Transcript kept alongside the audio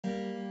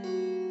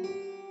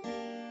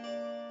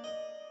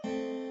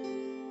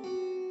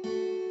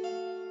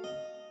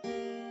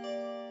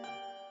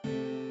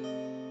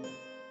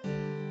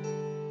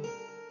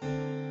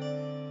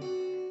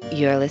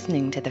You're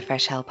listening to the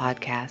Fresh Hell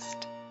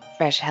podcast.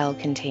 Fresh Hell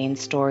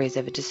contains stories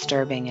of a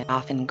disturbing and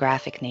often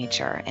graphic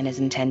nature and is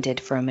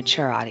intended for a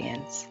mature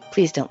audience.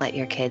 Please don't let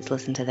your kids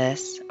listen to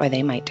this, or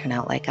they might turn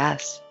out like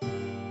us.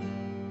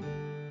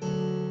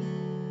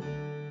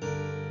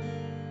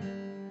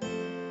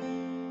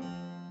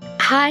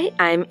 Hi,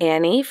 I'm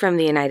Annie from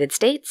the United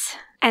States.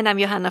 And I'm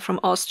Johanna from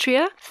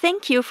Austria.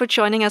 Thank you for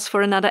joining us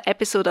for another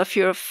episode of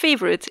your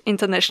favorite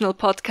international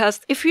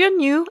podcast. If you're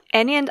new,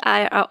 Annie and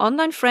I are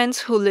online friends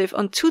who live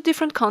on 2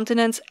 different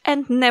continents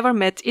and never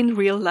met in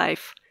real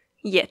life.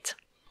 Yet.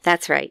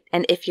 That's right.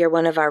 And if you're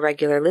one of our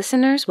regular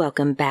listeners,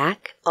 welcome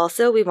back.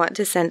 Also, we want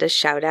to send a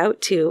shout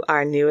out to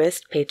our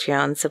newest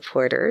Patreon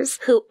supporters,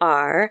 who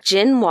are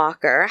Jen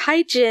Walker.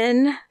 Hi,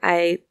 Jen.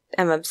 I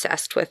am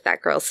obsessed with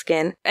that girl's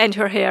skin. And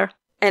her hair.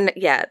 And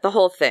yeah, the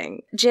whole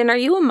thing. Jen, are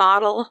you a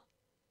model?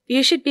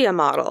 You should be a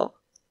model.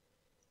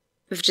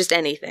 Of just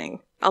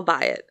anything. I'll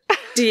buy it.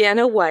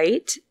 Deanna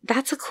White.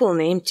 That's a cool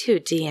name too,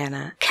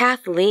 Deanna.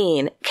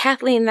 Kathleen.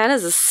 Kathleen, that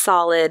is a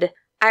solid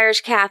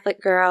Irish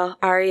Catholic girl,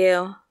 are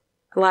you?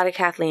 A lot of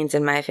Kathleens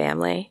in my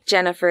family.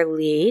 Jennifer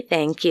Lee,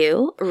 thank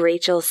you.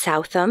 Rachel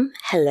Southam,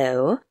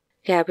 hello.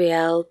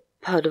 Gabrielle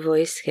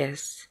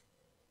Podvoiskis.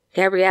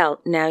 Gabrielle,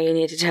 now you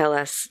need to tell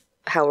us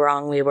how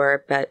wrong we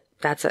were, but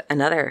that's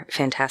another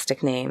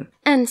fantastic name.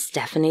 And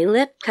Stephanie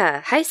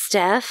Lipka. Hi,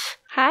 Steph.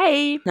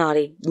 Hi.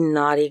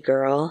 Naughty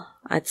girl.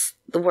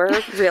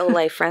 We're real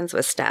life friends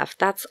with Steph.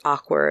 That's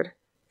awkward.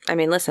 I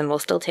mean, listen, we'll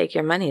still take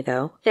your money,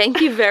 though. Thank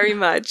you very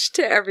much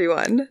to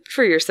everyone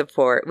for your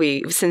support.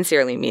 We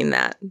sincerely mean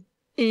that.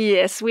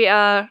 Yes, we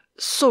are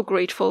so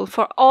grateful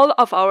for all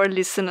of our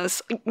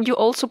listeners. You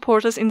all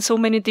support us in so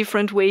many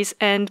different ways,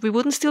 and we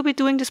wouldn't still be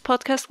doing this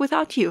podcast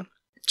without you.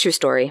 True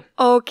story.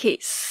 Okay,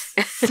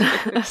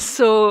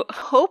 so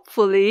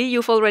hopefully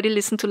you've already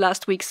listened to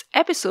last week's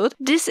episode.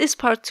 This is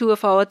part 2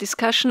 of our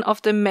discussion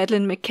of the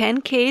Madeleine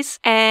McCann case,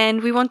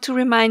 and we want to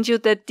remind you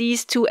that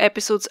these 2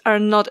 episodes are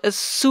not a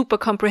super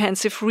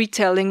comprehensive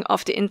retelling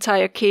of the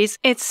entire case.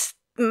 It's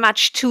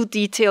much too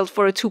detailed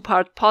for a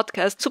 2-part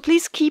podcast, so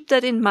please keep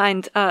that in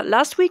mind.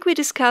 Last week we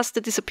discussed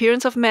the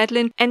disappearance of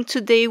Madeleine, and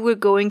today we're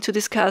going to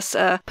discuss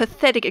a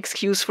pathetic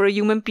excuse for a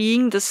human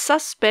being, the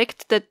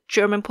suspect that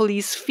German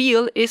police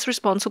feel is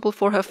responsible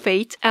for her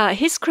fate,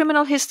 his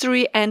criminal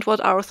history, and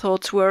what our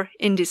thoughts were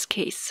in this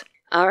case.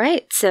 All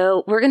right,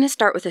 so we're going to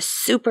start with a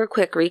super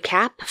quick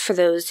recap for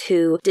those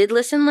who did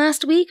listen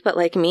last week, but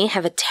like me,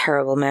 have a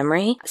terrible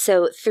memory.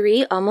 So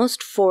 3,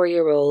 almost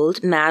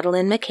 4-year-old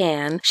Madeleine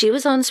McCann, she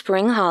was on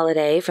spring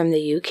holiday from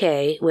the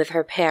UK with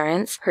her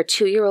parents, her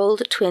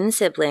 2-year-old twin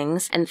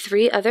siblings, and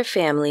 3 other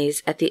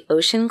families at the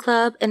Ocean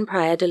Club in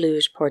Praia de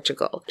Luz,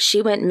 Portugal.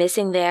 She went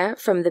missing there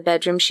from the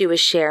bedroom she was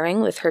sharing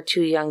with her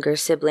 2 younger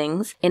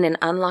siblings in an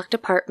unlocked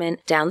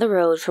apartment down the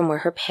road from where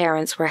her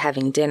parents were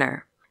having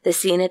dinner. The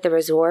scene at the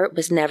resort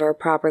was never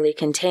properly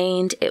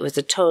contained. It was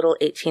a total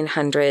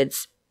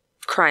 1800s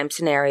crime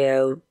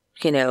scenario,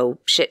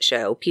 shit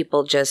show.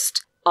 People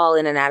just all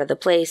in and out of the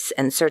place,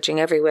 and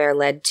searching everywhere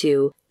led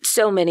to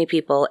so many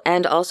people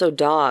and also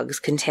dogs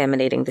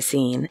contaminating the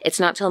scene. It's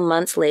not till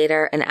months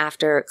later and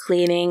after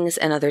cleanings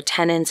and other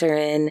tenants are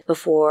in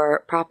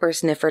before proper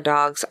sniffer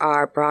dogs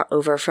are brought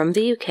over from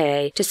the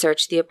UK to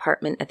search the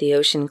apartment at the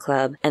Ocean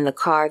Club and the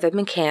car the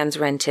McCanns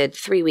rented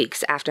 3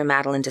 weeks after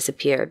Madeleine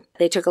disappeared.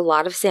 They took a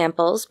lot of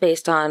samples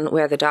based on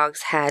where the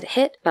dogs had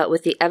hit, but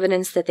with the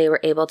evidence that they were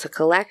able to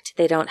collect,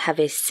 they don't have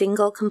a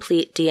single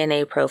complete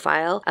DNA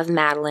profile of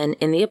Madeleine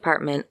in the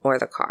apartment or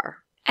the car.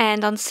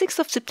 And on 6th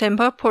of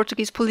September,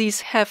 Portuguese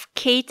police have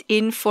Kate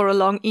in for a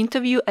long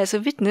interview as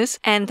a witness,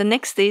 and the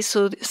next day,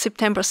 so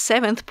September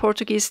 7th,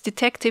 Portuguese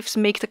detectives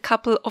make the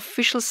couple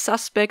official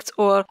suspects,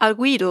 or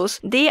arguidos.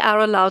 They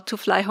are allowed to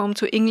fly home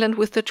to England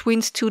with the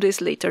twins 2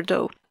 days later,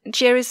 though.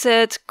 Jerry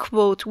said,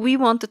 quote, "We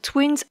want the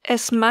twins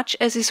as much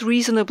as is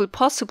reasonably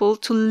possible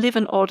to live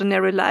an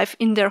ordinary life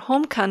in their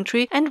home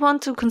country and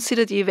want to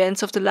consider the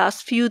events of the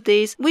last few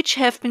days, which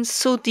have been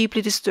so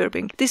deeply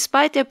disturbing.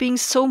 Despite there being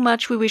so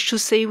much we wish to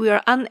say, we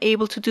are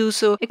unable to do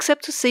so,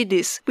 except to say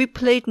this. We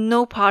played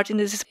no part in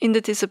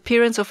the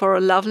disappearance of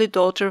our lovely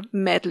daughter,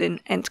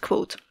 Madeleine," end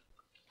quote.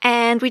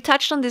 And we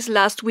touched on this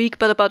last week,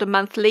 but about a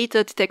month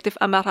later, Detective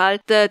Amaral,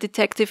 the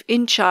detective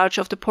in charge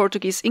of the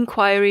Portuguese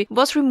inquiry,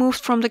 was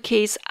removed from the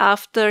case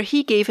after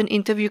he gave an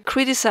interview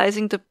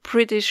criticizing the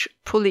British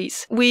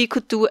police. We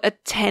could do a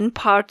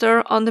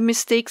 10-parter on the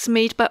mistakes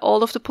made by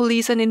all of the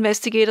police and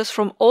investigators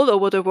from all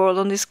over the world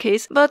on this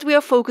case, but we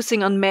are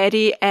focusing on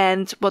Maddie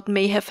and what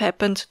may have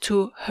happened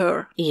to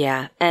her.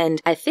 Yeah,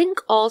 and I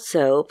think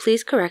also,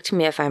 please correct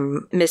me if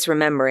I'm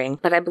misremembering,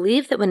 but I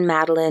believe that when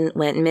Madeleine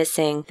went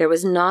missing, there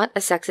was not a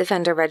sex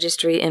offender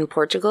registry in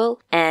Portugal,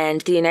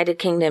 and the United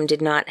Kingdom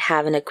did not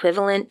have an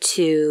equivalent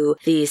to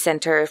the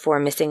Center for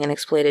Missing and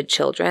Exploited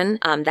Children.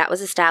 That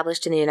was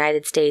established in the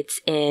United States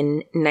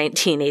in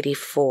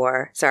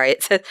 1984. Sorry,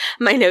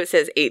 my note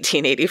says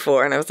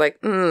 1884, and I was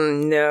like,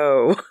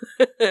 no.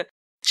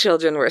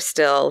 children were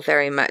still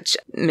very much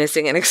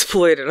missing and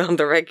exploited on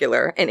the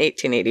regular in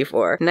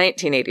 1884.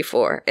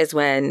 1984 is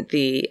when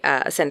the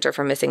Center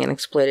for Missing and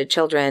Exploited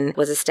Children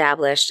was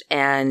established,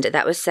 and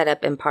that was set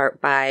up in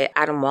part by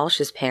Adam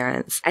Walsh's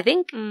parents. I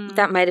think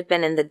that might have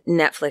been in the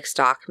Netflix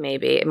doc,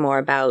 maybe, more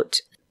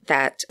about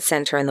that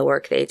center and the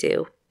work they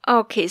do.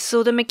 Okay,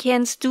 so the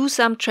McCanns do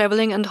some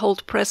traveling and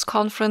hold press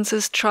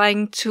conferences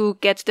trying to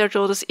get their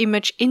daughter's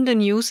image in the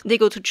news. They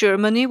go to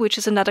Germany, which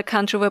is another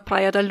country where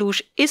Praia da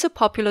Luz is a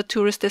popular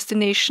tourist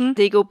destination.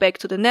 They go back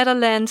to the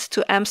Netherlands,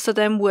 to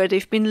Amsterdam, where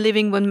they've been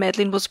living when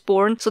Madeleine was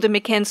born. So the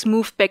McCanns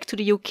moved back to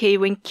the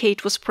UK when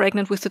Kate was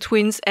pregnant with the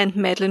twins and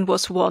Madeleine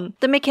was 1.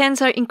 The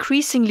McCanns are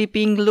increasingly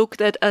being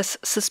looked at as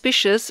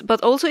suspicious,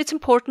 but also it's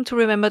important to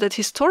remember that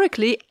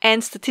historically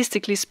and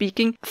statistically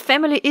speaking,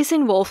 family is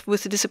involved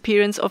with the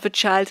disappearance of a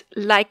child,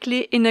 likely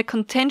in a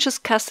contentious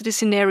custody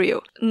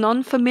scenario.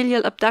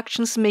 Non-familial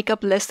abductions make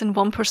up less than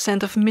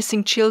 1% of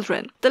missing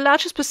children. The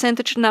largest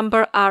percentage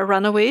number are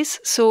runaways,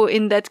 so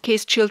in that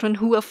case children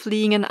who are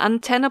fleeing an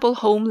untenable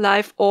home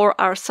life or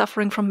are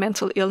suffering from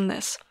mental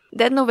illness.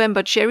 That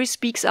November, Jerry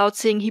speaks out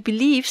saying he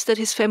believes that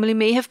his family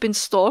may have been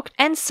stalked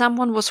and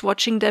someone was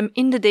watching them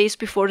in the days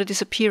before the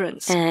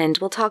disappearance. And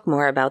we'll talk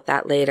more about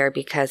that later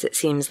because it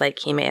seems like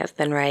he may have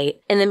been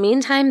right. In the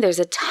meantime, there's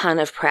a ton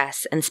of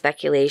press and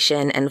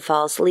speculation and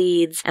false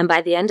leads. And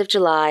by the end of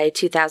July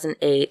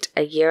 2008,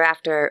 a year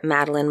after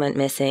Madeleine went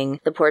missing,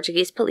 the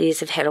Portuguese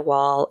police have hit a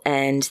wall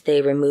and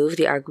they remove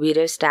the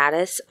arguido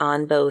status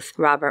on both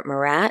Robert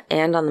Murat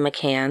and on the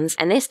McCanns,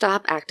 and they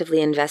stop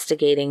actively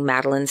investigating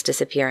Madeleine's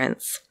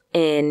disappearance.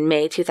 In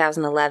May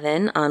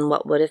 2011, on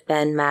what would have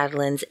been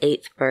Madeleine's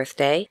 8th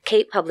birthday,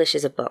 Kate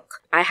publishes a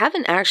book. I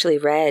haven't actually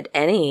read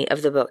any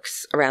of the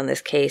books around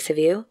this case, have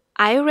you?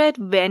 I read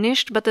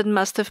Vanished, but that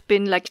must have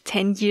been like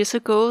 10 years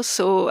ago,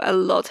 so a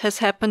lot has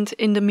happened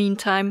in the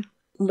meantime.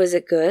 Was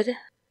it good?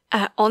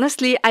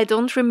 Honestly, I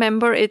don't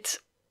remember it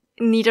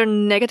neither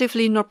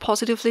negatively nor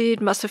positively.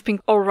 It must have been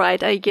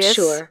alright, I guess.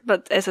 Sure.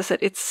 But as I said,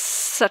 it's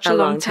such a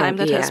long time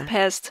that has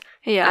passed.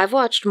 Yeah. I've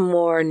watched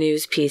more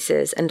news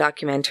pieces and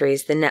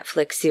documentaries, the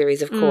Netflix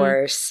series, of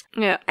course.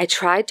 Yeah. I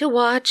tried to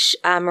watch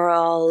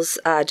Amaral's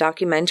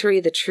documentary,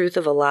 The Truth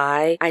of a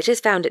Lie. I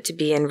just found it to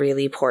be in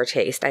really poor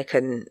taste. I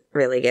couldn't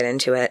really get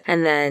into it.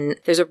 And then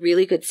there's a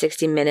really good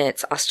 60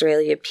 Minutes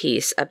Australia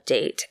piece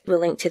update. We'll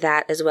link to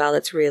that as well.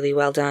 It's really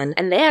well done.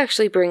 And they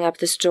actually bring up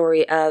the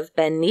story of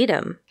Ben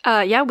Needham.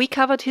 Yeah, we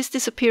covered his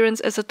disappearance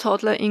as a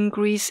toddler in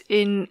Greece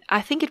in,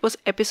 I think it was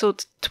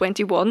episode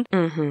 21,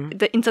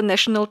 The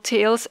International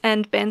Tales,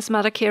 and Ben's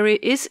mother Carrie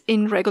is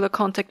in regular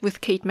contact with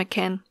Kate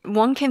McCann.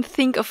 One can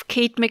think of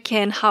Kate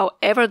McCann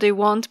however they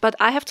want, but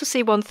I have to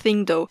say one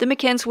thing though. The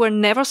McCanns were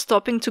never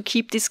stopping to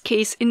keep this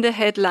case in the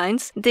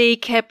headlines. They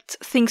kept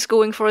things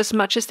going for as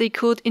much as they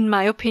could, in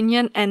my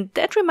opinion, and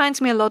that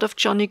reminds me a lot of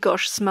Johnny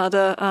Gosch's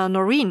mother,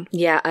 Noreen.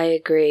 Yeah, I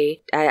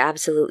agree. I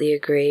absolutely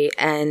agree.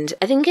 And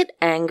I think it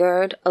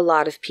angered a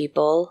lot of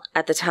people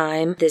at the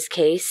time, this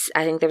case.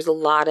 I think there was a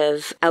lot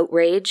of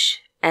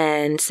outrage,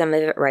 and some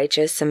of it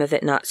righteous, some of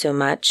it not so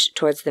much,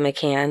 towards the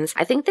McCanns.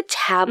 I think the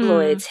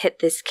tabloids hit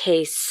this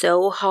case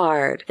so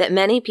hard that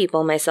many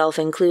people, myself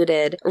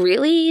included,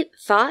 really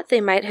thought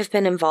they might have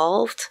been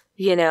involved.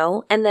 You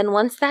know, and then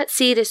once that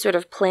seed is sort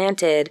of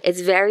planted,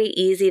 it's very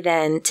easy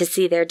then to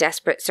see their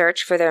desperate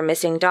search for their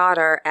missing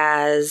daughter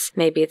as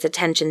maybe it's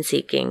attention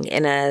seeking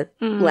in a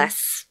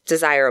less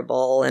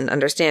desirable and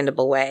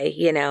understandable way,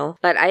 you know.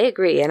 But I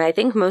agree, and I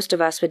think most of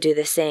us would do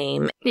the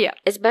same. Yeah.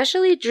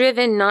 Especially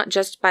driven not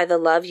just by the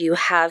love you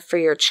have for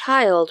your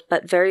child,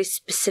 but very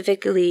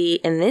specifically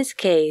in this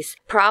case,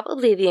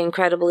 probably the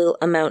incredible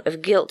amount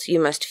of guilt you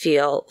must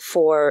feel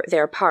for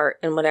their part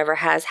in whatever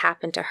has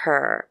happened to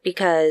her.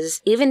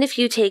 Because even if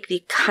you take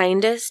the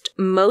kindest,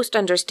 most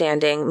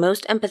understanding,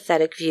 most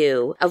empathetic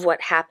view of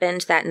what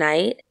happened that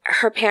night,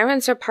 her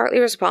parents are partly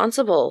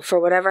responsible for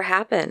whatever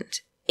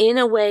happened, in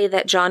a way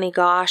that Johnny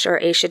Gosch or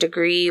Aisha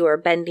Degree or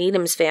Ben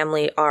Needham's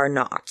family are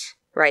not,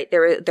 right?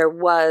 There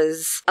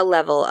was a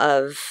level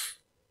of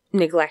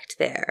neglect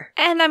there.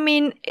 And I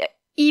mean,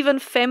 even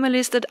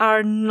families that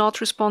are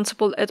not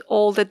responsible at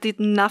all, that did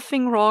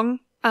nothing wrong,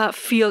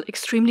 feel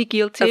extremely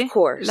guilty. Of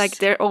course. Like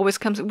there always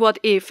comes, what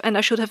if, and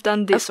I should have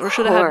done this, or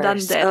should I have done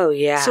that. Oh,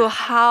 yeah. So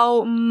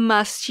how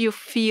must you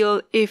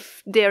feel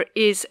if there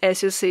is,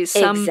 as you say,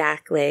 some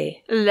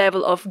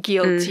level of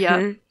guilt?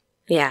 Yeah.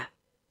 Yeah.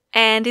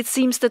 And it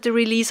seems that the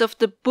release of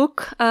the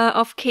book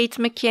of Kate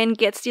McCann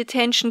gets the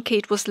attention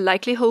Kate was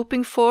likely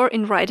hoping for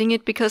in writing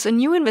it, because a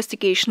new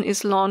investigation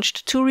is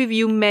launched to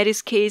review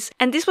Maddie's case.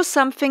 And this was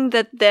something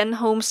that then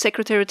Home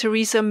Secretary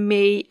Theresa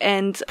May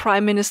and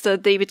Prime Minister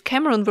David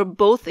Cameron were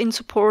both in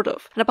support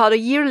of. And about a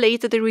year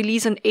later, they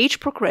release an age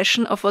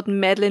progression of what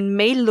Madeleine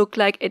may look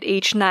like at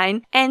age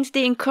 9. And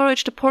they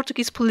encourage the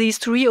Portuguese police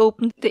to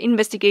reopen the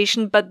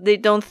investigation, but they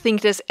don't think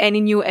there's any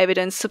new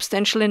evidence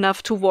substantial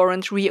enough to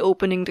warrant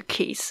reopening the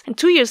case. case. And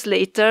 2 years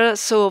later,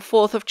 so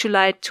 4th of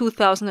July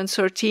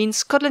 2013,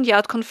 Scotland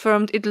Yard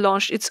confirmed it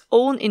launched its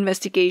own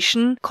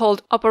investigation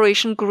called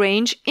Operation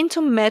Grange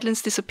into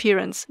Madeleine's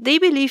disappearance. They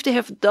believe they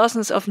have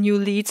dozens of new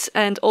leads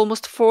and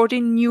almost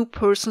 40 new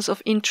persons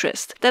of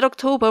interest. That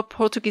October,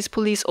 Portuguese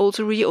police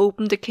also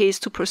reopened the case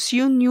to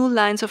pursue new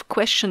lines of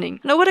questioning.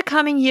 And over the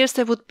coming years,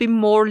 there would be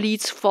more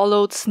leads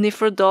followed.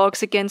 Sniffer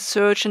dogs again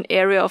searched an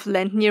area of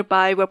land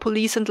nearby where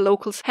police and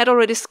locals had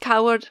already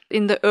scoured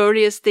in the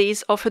earliest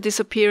days of her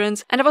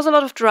disappearance. And there was a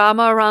lot of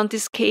drama around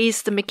this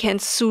case. The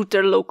McCanns sued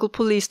their local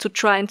police to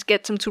try and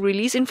get them to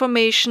release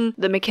information.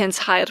 The McCanns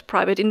hired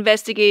private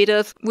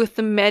investigators with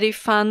the Medi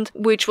Fund,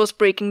 which was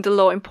breaking the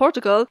law in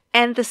Portugal.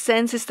 And the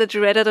sense is that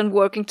rather than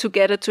working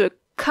together to a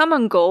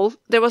common goal,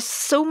 there was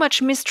so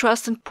much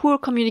mistrust and poor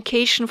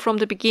communication from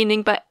the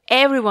beginning by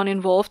everyone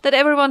involved that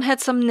everyone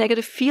had some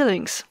negative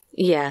feelings.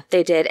 Yeah,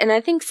 they did. And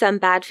I think some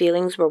bad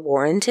feelings were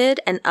warranted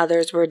and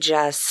others were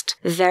just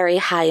very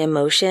high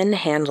emotion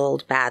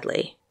handled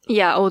badly.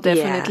 Yeah, oh,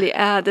 definitely.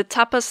 Yeah. The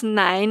Tapas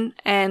 9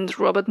 and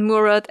Robert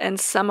Murad and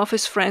some of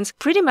his friends,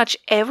 pretty much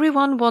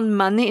everyone won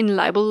money in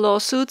libel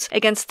lawsuits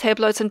against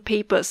tabloids and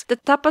papers. The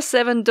Tapas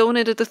 7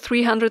 donated the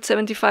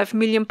 £375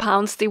 million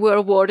they were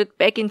awarded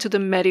back into the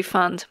Medi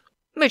Fund.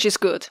 Which is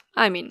good.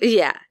 I mean.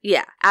 Yeah,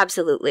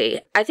 absolutely.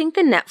 I think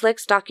the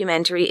Netflix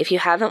documentary, if you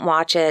haven't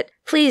watched it,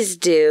 please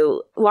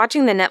do.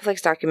 Watching the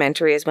Netflix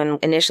documentary is when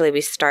initially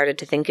we started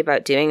to think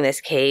about doing this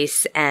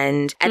case.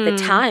 And at the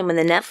time when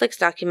the Netflix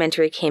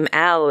documentary came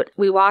out,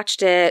 we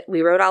watched it,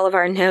 we wrote all of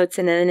our notes,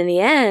 and then in the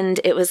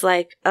end, it was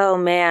like, oh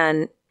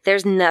man,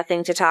 there's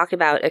nothing to talk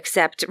about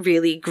except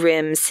really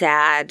grim,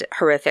 sad,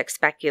 horrific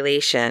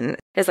speculation.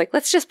 It's like,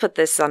 let's just put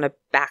this on a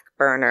back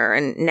burner.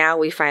 And now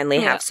we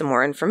finally have some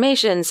more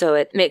information, so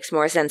it makes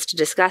more sense to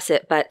discuss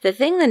it. But the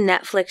thing the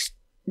Netflix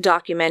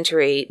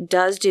documentary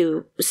does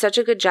do such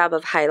a good job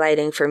of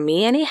highlighting, for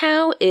me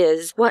anyhow,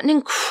 is what an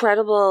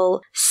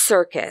incredible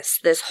circus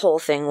this whole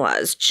thing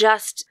was.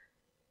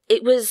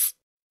 It was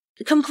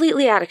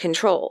completely out of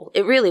control.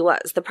 It really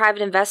was. The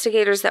private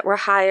investigators that were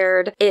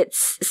hired,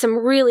 it's some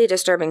really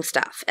disturbing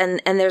stuff. And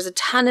there's a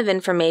ton of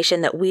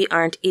information that we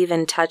aren't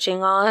even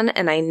touching on.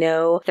 And I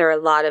know there are a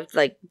lot of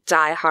like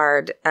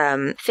diehard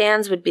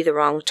fans would be the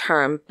wrong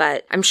term,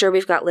 but I'm sure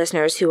we've got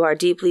listeners who are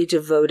deeply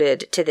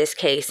devoted to this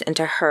case and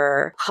to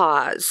her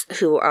cause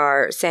who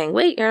are saying,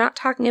 wait, you're not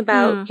talking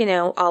about,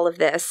 all of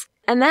this.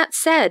 And that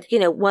said,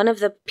 one of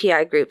the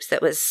PI groups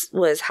that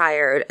was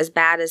hired, as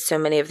bad as so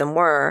many of them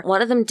were,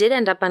 one of them did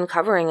end up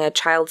uncovering a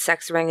child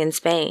sex ring in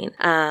Spain.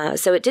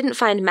 So it didn't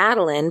find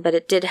Madeleine, but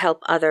it did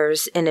help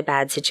others in a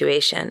bad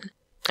situation.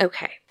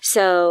 Okay,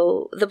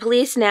 so the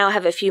police now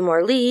have a few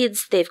more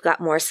leads, they've got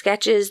more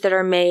sketches that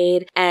are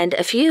made, and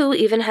a few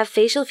even have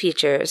facial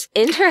features.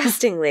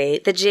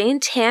 Interestingly, the Jane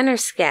Tanner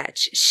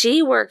sketch,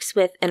 she works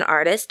with an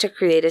artist to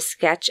create a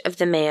sketch of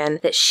the man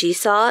that she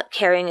saw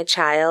carrying a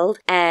child,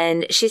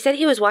 and she said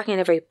he was walking in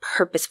a very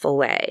purposeful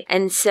way.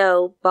 And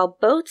so, while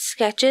both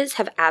sketches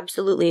have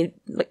absolutely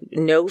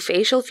no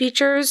facial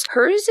features,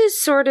 hers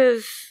is sort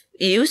of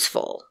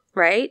useful.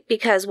 Right?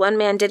 Because one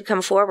man did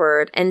come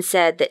forward and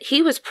said that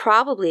he was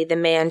probably the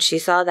man she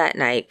saw that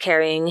night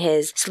carrying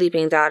his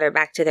sleeping daughter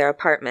back to their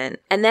apartment.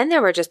 And then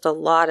there were just a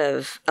lot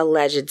of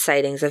alleged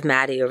sightings of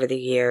Maddie over the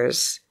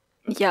years.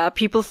 Yeah,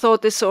 people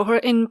thought they saw her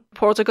in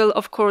Portugal,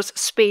 of course,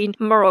 Spain,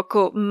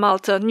 Morocco,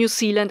 Malta, New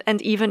Zealand,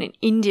 and even in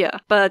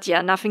India. But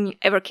yeah, nothing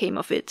ever came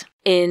of it.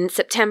 In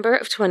September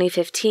of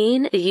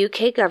 2015, the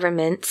UK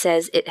government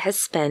says it has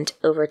spent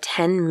over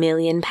 £10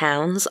 million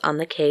on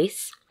the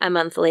case. A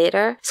month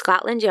later,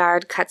 Scotland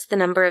Yard cuts the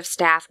number of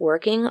staff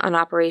working on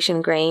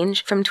Operation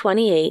Grange from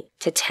 28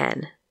 to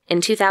 10.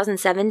 In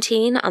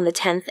 2017, on the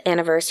 10th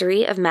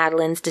anniversary of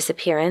Madeleine's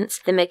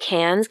disappearance, the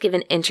McCanns give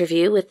an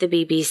interview with the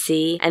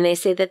BBC, and they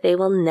say that they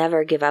will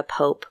never give up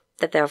hope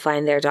that they'll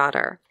find their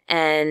daughter.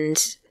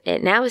 And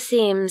it now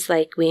seems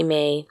like we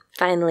may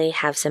finally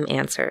have some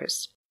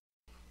answers.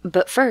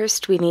 But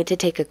first, we need to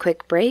take a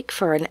quick break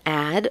for an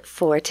ad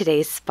for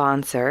today's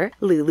sponsor,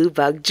 Lulu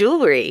Bug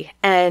Jewelry.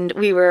 And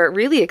we were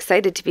really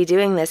excited to be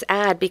doing this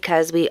ad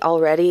because we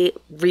already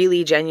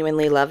really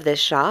genuinely love this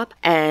shop.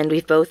 And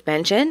we've both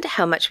mentioned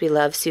how much we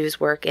love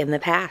Sue's work in the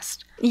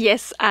past.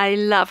 Yes, I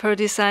love her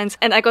designs,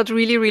 and I got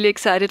really, really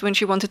excited when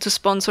she wanted to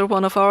sponsor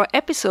one of our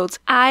episodes.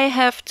 I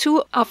have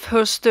 2 of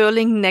her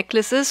sterling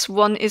necklaces.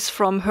 One is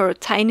from her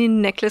tiny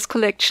necklace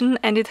collection,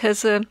 and it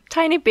has a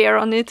tiny bear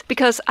on it,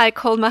 because I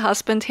call my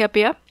husband Herr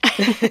Bear.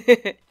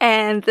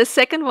 And the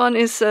second one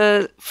is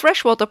a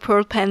freshwater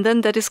pearl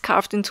pendant that is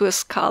carved into a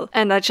skull.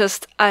 And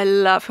I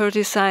love her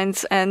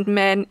designs. And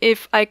man,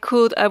 if I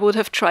could, I would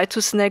have tried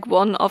to snag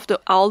one of the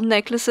owl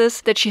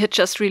necklaces that she had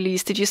just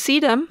released. Did you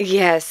see them?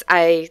 Yes,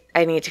 I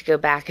need to go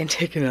back and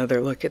take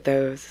another look at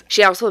those.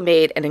 She also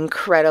made an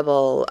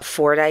incredible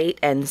fordite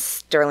and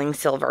sterling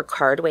silver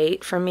card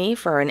weight for me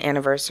for an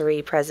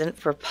anniversary present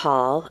for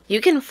Paul.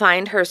 You can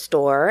find her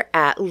store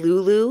at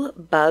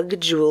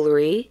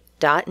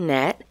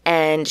lulubugjewelry.net,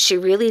 and she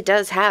really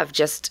does have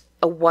just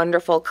a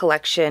wonderful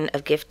collection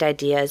of gift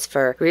ideas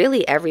for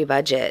really every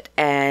budget.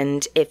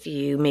 And if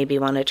you maybe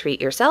want to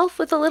treat yourself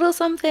with a little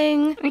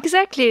something.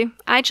 Exactly.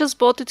 I just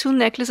bought the 2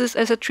 necklaces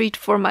as a treat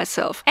for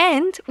myself.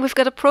 And we've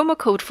got a promo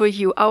code for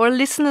you. Our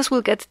listeners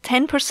will get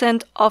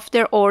 10% off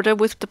their order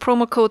with the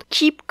promo code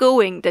Keep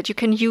Going that you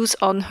can use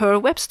on her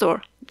web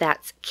store.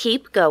 That's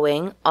Keep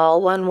Going,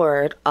 all one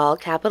word, all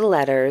capital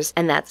letters,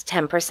 and that's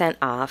 10%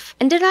 off.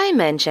 And did I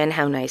mention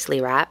how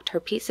nicely wrapped her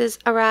pieces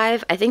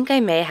arrive? I think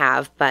I may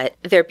have, but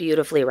they're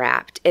beautifully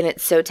wrapped. And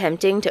it's so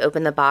tempting to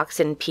open the box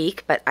and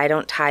peek, but I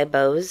don't tie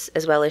bows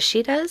as well as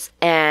she does.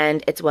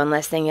 And it's one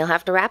less thing you'll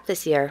have to wrap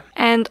this year.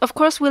 And of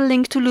course, we'll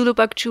link to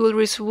Lulubug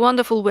Jewelry's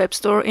wonderful web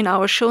store in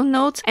our show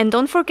notes. And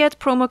don't forget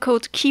promo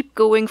code Keep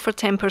Going for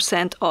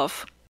 10%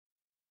 off.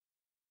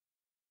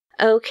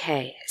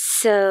 Okay,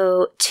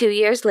 so 2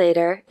 years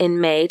later, in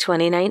May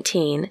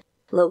 2019,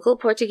 local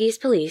Portuguese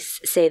police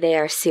say they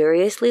are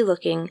seriously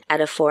looking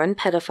at a foreign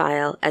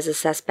pedophile as a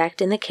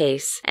suspect in the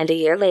case, and a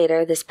year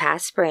later, this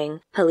past spring,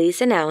 police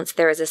announced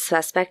there is a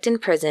suspect in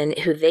prison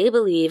who they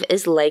believe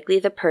is likely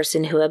the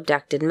person who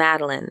abducted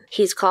Madeleine.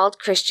 He's called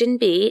Christian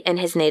B. in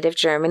his native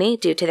Germany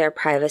due to their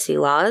privacy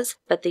laws,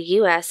 but the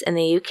US and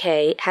the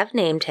UK have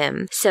named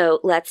him.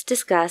 So let's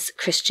discuss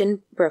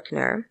Christian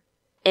Bruckner.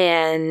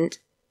 And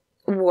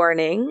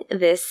warning,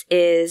 this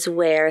is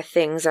where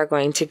things are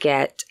going to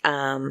get,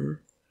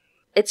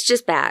 it's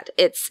just bad.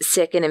 It's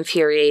sick and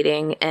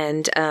infuriating,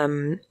 and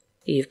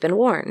you've been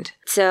warned.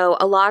 So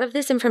a lot of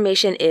this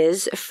information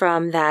is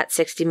from that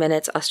 60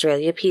 Minutes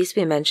Australia piece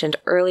we mentioned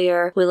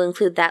earlier. We'll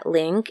include that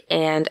link,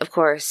 and of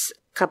course,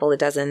 couple of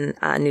dozen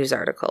news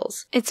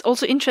articles. It's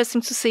also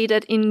interesting to say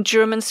that in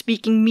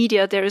German-speaking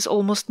media, there is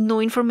almost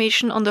no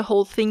information on the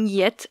whole thing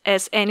yet.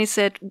 As Annie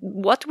said,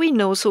 what we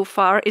know so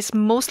far is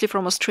mostly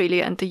from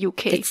Australia and the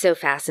UK. It's so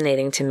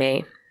fascinating to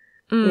me.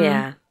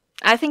 Yeah.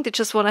 I think they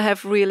just want to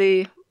have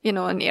really,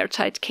 an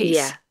airtight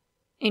case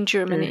in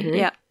Germany. Mm-hmm.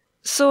 Yeah.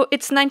 So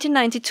it's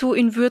 1992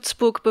 in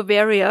Würzburg,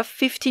 Bavaria.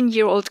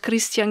 15-year-old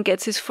Christian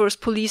gets his first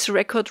police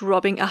record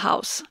robbing a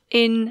house.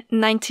 In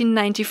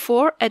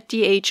 1994, at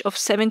the age of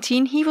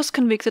 17, he was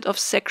convicted of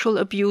sexual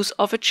abuse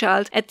of a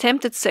child,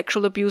 attempted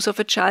sexual abuse of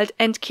a child,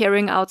 and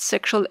carrying out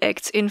sexual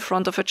acts in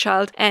front of a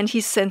child, and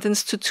he's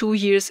sentenced to 2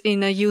 years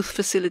in a youth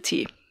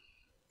facility.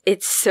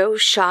 It's so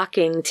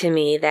shocking to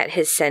me that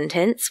his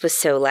sentence was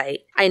so light.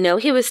 I know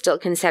he was still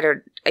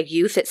considered a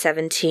youth at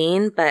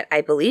 17, but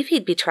I believe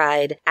he'd be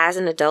tried as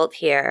an adult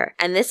here.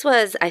 And this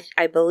was,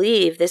 I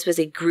believe, this was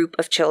a group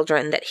of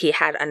children that he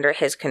had under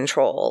his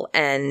control,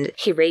 and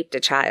he raped a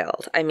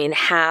child. I mean,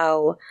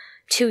 how?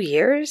 2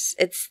 years?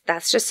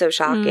 That's just so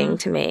shocking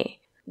to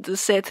me. The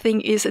sad thing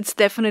is, it's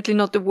definitely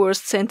not the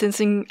worst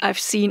sentencing I've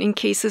seen in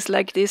cases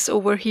like this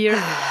over here.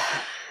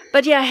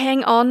 But yeah,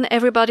 hang on,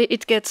 everybody,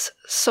 it gets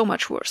so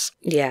much worse.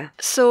 Yeah.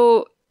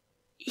 So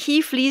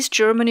he flees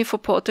Germany for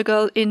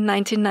Portugal in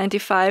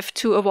 1995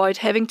 to avoid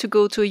having to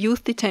go to a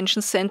youth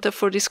detention center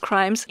for these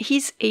crimes.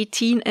 He's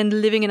 18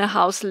 and living in a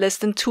house less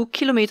than 2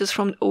 kilometers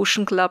from the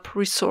Ocean Club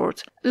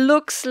Resort.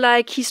 Looks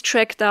like he's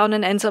tracked down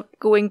and ends up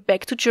going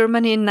back to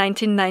Germany in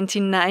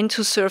 1999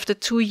 to serve the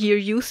 2-year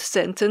youth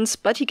sentence,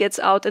 but he gets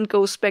out and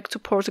goes back to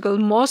Portugal,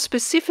 more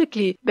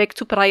specifically back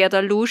to Praia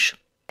da Luz.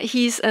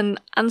 He's an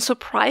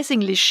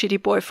unsurprisingly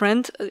shitty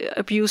boyfriend,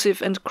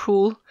 abusive and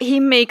cruel. He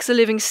makes a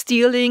living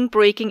stealing,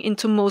 breaking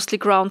into mostly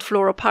ground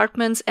floor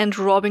apartments and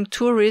robbing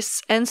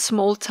tourists, and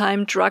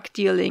small-time drug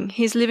dealing.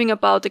 He's living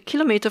about 1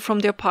 kilometer from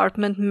the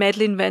apartment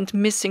Madeleine went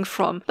missing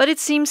from. But it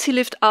seems he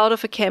lived out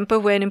of a camper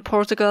van in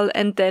Portugal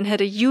and then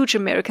had a huge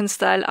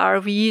American-style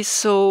RV,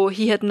 so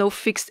he had no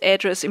fixed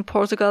address in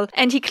Portugal,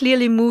 and he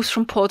clearly moves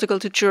from Portugal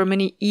to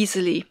Germany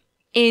easily.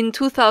 In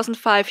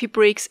 2005, he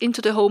breaks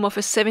into the home of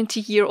a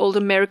 70-year-old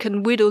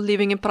American widow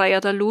living in Praia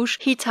da Luz.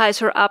 He ties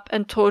her up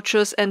and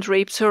tortures and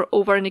rapes her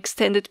over an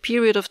extended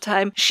period of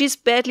time. She's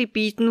badly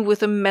beaten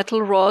with a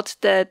metal rod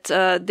that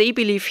they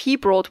believe he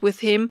brought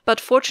with him, but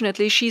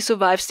fortunately she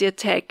survives the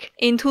attack.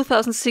 In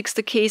 2006,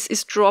 the case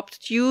is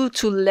dropped due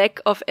to lack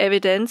of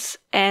evidence,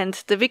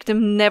 and the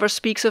victim never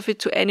speaks of it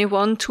to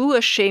anyone, too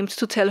ashamed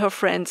to tell her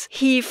friends.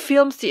 He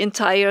filmed the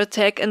entire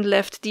attack and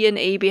left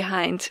DNA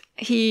behind.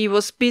 He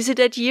was busy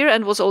that year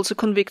and was also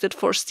convicted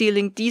for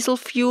stealing diesel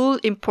fuel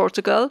in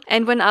Portugal.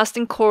 And when asked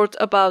in court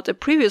about a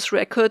previous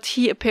record,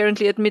 he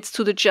apparently admits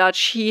to the judge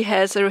he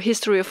has a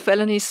history of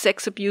felony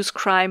sex abuse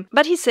crime.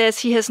 But he says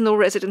he has no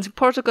residence in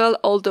Portugal,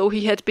 although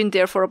he had been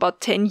there for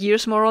about 10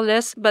 years more or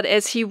less. But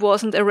as he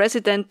wasn't a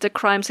resident, the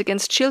crimes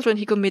against children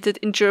he committed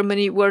in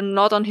Germany were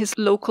not on his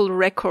local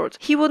record.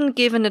 He wouldn't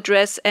give an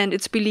address, and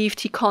it's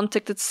believed he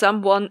contacted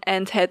someone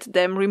and had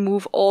them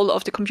remove all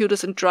of the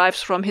computers and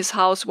drives from his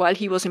house while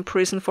he was in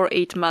prison for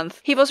 8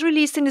 months. He was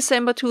released in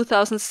December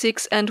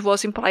 2006 and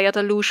was in Praia da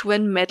Luz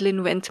when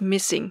Madeleine went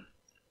missing.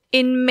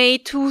 In May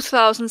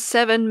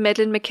 2007,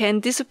 Madeleine McCann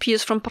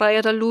disappears from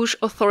Praia da Luz.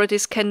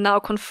 Authorities can now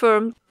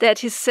confirm that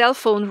his cell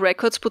phone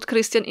records put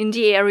Christian in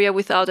the area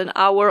without an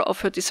hour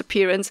of her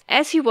disappearance,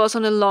 as he was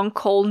on a long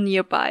call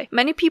nearby.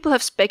 Many people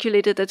have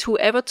speculated that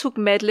whoever took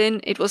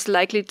Madeleine, it was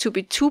likely to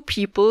be two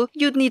people.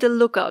 You'd need a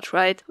lookout,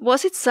 right?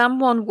 Was it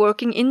someone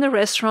working in the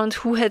restaurant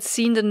who had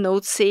seen the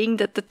note saying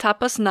that the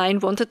Tapas 9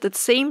 wanted that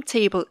same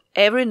table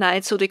every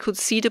night so they could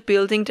see the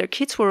building their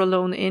kids were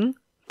alone in?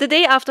 The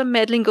day after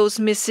Madeleine goes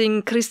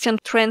missing, Christian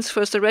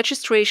transfers the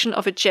registration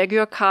of a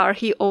Jaguar car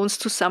he owns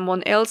to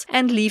someone else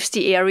and leaves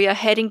the area,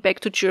 heading back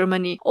to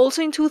Germany.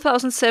 Also in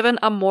 2007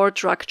 are more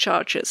drug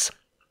charges.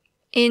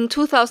 In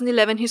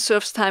 2011, he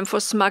serves time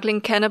for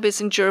smuggling cannabis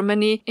in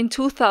Germany. In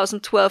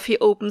 2012, he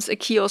opens a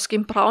kiosk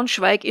in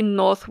Braunschweig in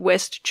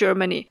northwest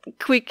Germany.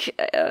 Quick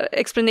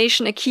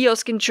explanation, a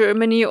kiosk in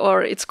Germany,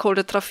 or it's called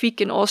a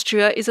Trafik in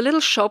Austria, is a little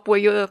shop where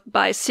you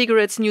buy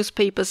cigarettes,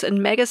 newspapers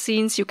and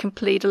magazines. You can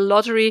play the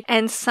lottery,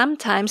 and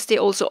sometimes they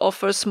also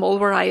offer a small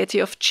variety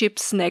of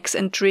chips, snacks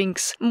and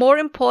drinks. More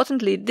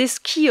importantly, this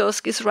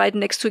kiosk is right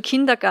next to a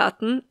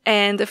kindergarten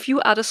and a few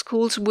other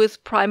schools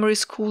with primary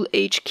school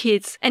age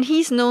kids, and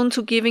he's known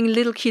to giving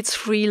little kids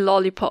free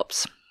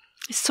lollipops.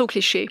 It's so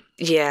cliche.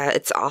 Yeah,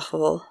 it's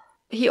awful.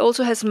 He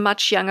also has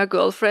much younger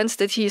girlfriends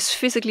that he is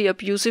physically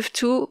abusive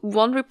to.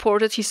 One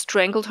reported he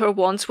strangled her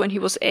once when he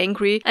was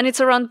angry, and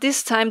it's around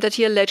this time that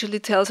he allegedly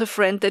tells a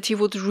friend that he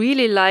would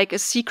really like a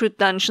secret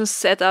dungeon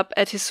set up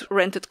at his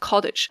rented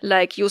cottage,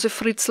 like Josef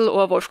Fritzl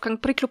or Wolfgang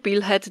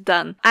Priklopil had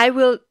done. I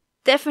will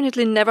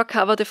definitely never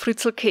cover the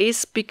Fritzl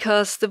case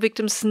because the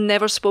victims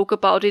never spoke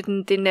about it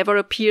and they never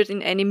appeared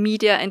in any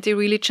media, and they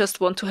really just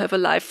want to have a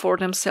life for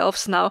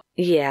themselves now.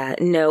 Yeah,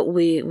 no,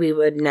 we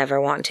would never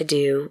want to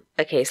do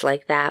a case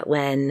like that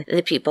when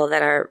the people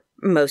that are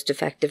most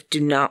effective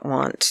do not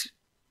want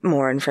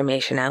more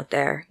information out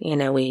there. You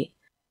know, we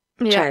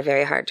try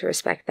very hard to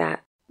respect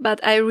that. But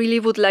I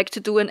really would like to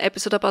do an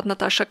episode about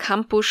Natascha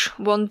Kampusch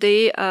one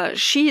day.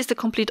 She is the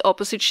complete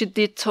opposite. She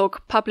did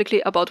talk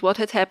publicly about what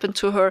had happened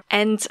to her.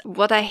 And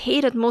what I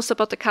hated most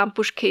about the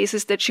Kampusch case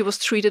is that she was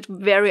treated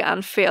very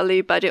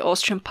unfairly by the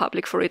Austrian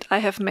public for it. I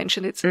have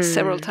mentioned it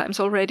several times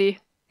already.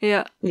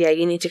 Yeah. Yeah,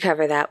 you need to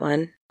cover that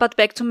one. But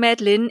back to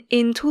Madeleine.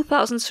 In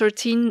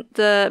 2013,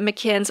 the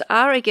McCanns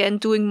are again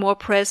doing more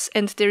press,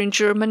 and they're in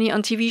Germany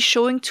on TV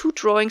showing 2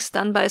 drawings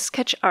done by a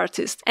sketch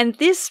artist. And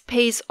this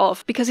pays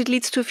off because it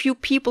leads to a few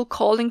people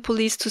calling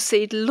police to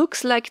say it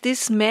looks like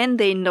this man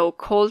they know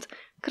called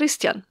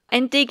Christian.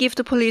 And they give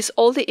the police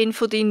all the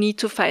info they need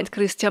to find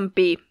Christian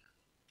B.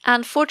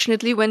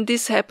 Unfortunately, when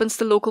this happens,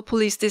 the local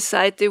police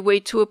decide the way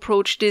to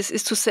approach this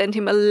is to send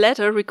him a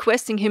letter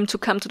requesting him to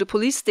come to the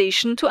police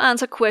station to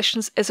answer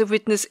questions as a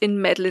witness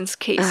in Madeleine's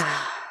case.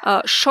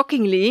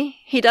 Shockingly,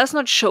 he does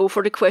not show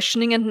for the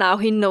questioning, and now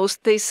he knows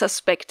they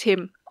suspect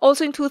him.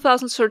 Also in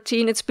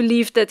 2013, it's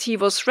believed that he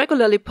was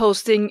regularly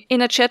posting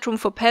in a chat room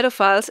for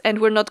pedophiles, and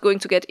we're not going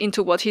to get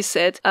into what he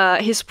said.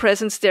 His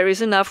presence there is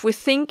enough, we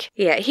think.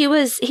 Yeah, he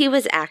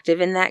was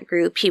active in that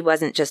group. He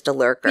wasn't just a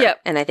lurker. Yeah.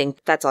 And I think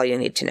that's all you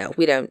need to know.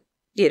 You don't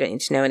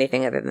need to know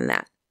anything other than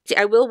that.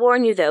 I will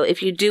warn you, though,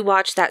 if you do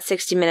watch that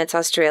 60 Minutes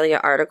Australia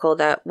article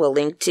that we'll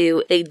link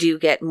to, they do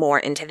get more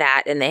into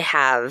that, and they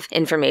have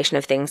information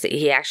of things that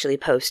he actually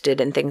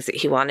posted and things that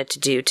he wanted to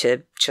do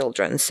to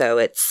children. So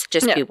it's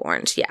just be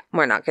warned. Yeah,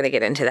 we're not going to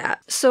get into that.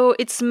 So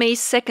it's May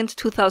 2nd,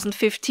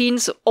 2015,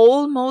 so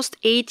almost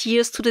 8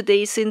 years to the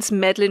day since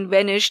Madeleine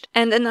vanished,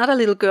 and another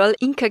little girl,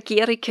 Inka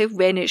Gericke,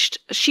 vanished.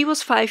 She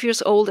was 5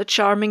 years old, a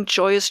charming,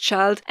 joyous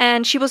child,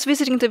 and she was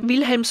visiting the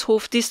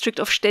Wilhelmshof district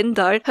of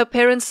Stendal. Her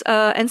parents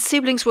and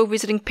siblings were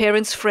visiting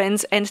parents,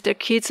 friends and their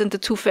kids, and the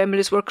 2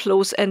 families were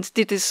close and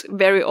did this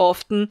very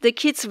often. The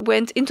kids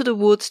went into the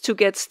woods to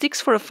get sticks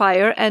for a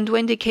fire, and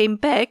when they came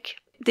back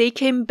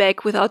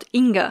without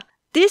Inga.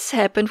 This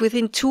happened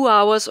within 2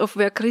 hours of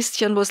where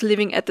Christian was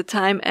living at the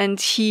time, and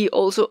he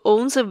also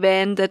owns a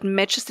van that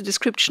matches the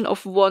description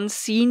of one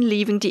seen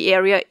leaving the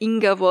area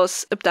Inga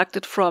was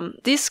abducted from.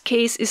 This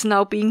case is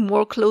now being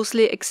more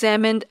closely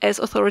examined as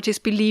authorities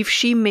believe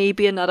she may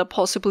be another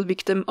possible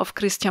victim of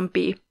Christian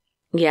B.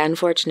 Yeah,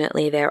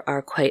 unfortunately, there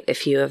are quite a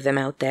few of them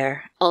out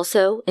there.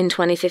 Also, in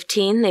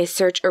 2015, they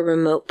search a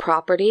remote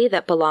property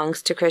that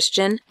belongs to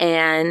Christian,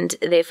 and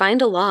they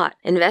find a lot.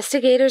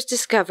 Investigators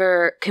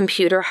discover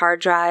computer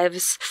hard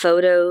drives,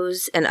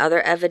 photos, and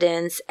other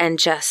evidence, and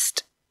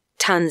just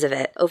tons of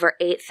it. Over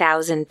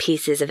 8,000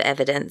 pieces of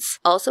evidence.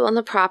 Also on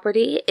the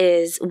property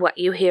is what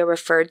you hear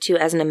referred to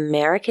as an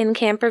American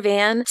camper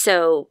van.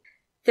 So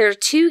there are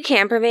 2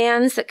 camper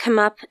vans that come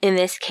up in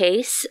this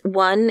case.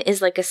 One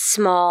is like a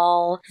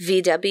small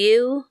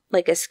VW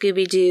like a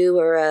Scooby-Doo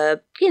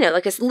or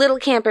like a little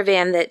camper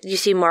van that you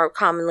see more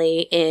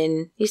commonly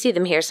you see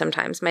them here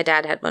sometimes. My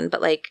dad had one,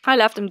 but like... I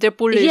love them. They're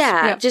bullies.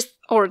 Yeah, just...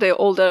 Or the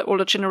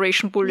older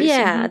generation bullies.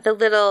 Yeah, the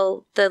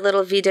little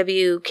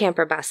VW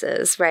camper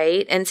buses,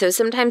 right? And so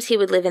sometimes he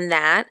would live in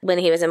that when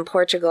he was in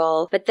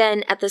Portugal. But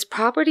then at this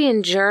property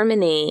in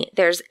Germany,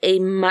 there's a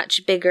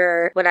much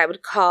bigger, what I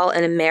would call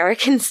an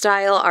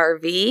American-style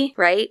RV,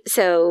 right?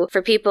 So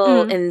for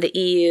people in the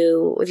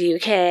EU, the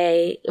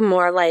UK,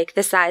 more like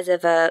the size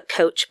of a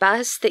coach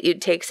bus that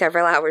you'd take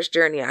several hours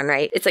journey on,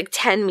 right? It's like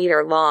 10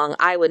 meter long.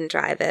 I wouldn't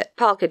drive it.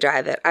 Paul could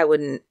drive it. I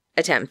wouldn't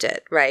attempt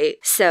it, right?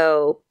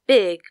 So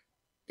big.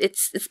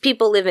 It's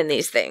people live in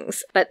these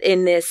things. But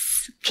in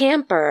this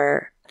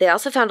camper, they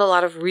also found a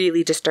lot of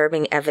really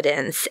disturbing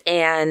evidence.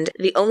 And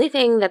the only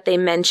thing that they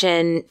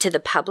mention to the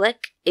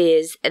public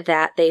is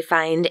that they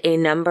find a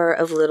number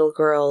of little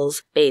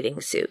girls' bathing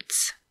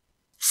suits.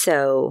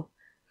 So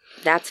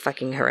that's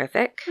fucking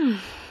horrific.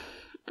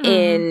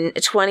 In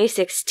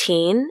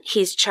 2016,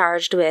 he's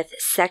charged with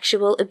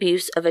sexual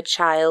abuse of a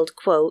child,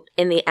 quote,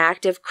 in the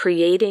act of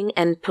creating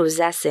and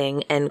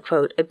possessing, end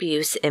quote,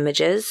 abuse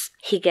images.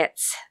 He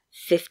gets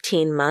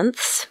 15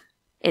 months.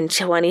 In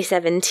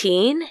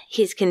 2017,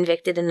 he's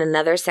convicted in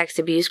another sex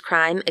abuse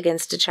crime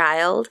against a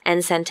child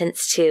and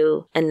sentenced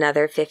to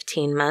another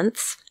 15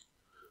 months.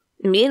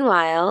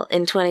 Meanwhile,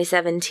 in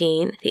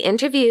 2017, the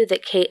interview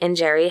that Kate and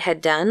Jerry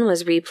had done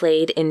was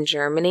replayed in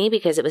Germany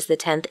because it was the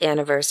 10th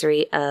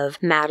anniversary of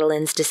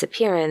Madeleine's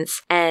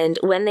disappearance. And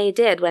when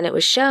it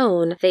was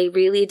shown, they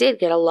really did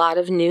get a lot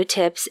of new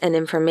tips and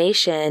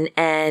information,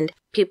 and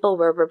people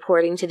were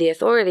reporting to the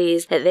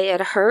authorities that they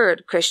had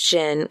heard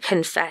Christian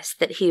confess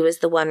that he was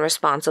the one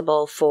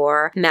responsible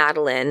for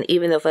Madeleine,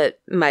 even though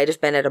it might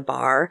have been at a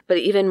bar. But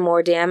even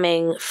more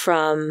damning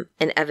from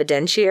an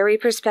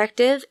evidentiary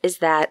perspective is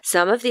that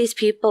some of these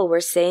people were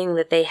saying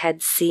that they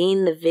had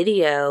seen the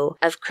video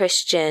of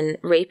Christian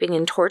raping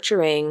and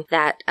torturing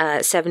that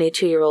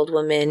 72-year-old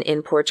woman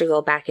in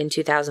Portugal back in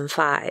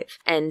 2005.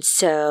 And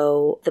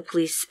so the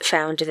police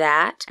found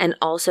that, and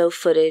also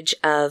footage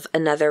of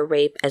another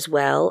rape as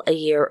well,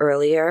 a year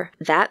earlier.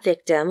 That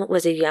victim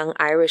was a young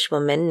Irish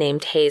woman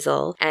named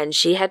Hazel, and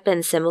she had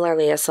been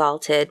similarly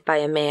assaulted by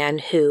a man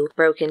who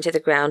broke into the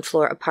ground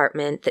floor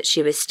apartment that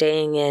she was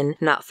staying in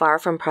not far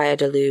from Praia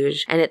da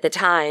Luz. And at the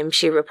time,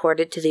 she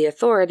reported to the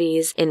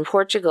authorities in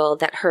Portugal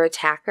that her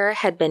attacker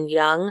had been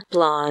young,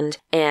 blonde,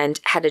 and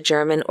had a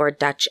German or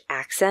Dutch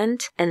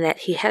accent, and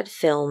that he had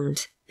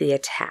filmed the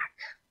attack.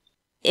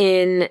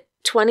 In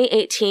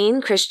 2018,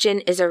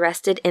 Christian is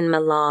arrested in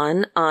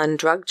Milan on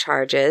drug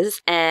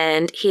charges,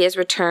 and he is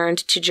returned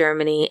to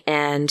Germany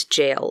and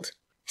jailed.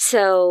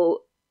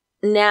 So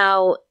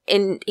now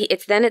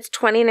it's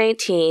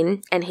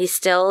 2019, and he's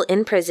still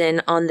in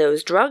prison on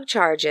those drug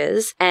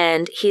charges,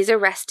 and he's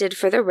arrested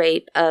for the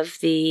rape of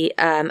the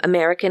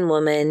American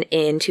woman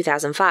in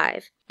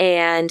 2005.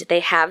 And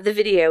they have the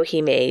video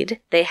he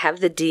made. They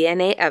have the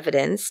DNA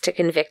evidence to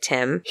convict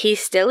him. He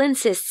still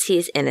insists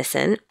he's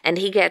innocent, and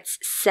he gets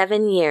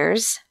 7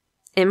 years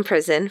in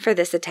prison for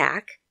this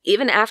attack,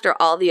 even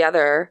after all the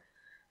other,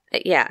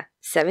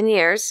 7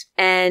 years.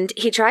 And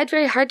he tried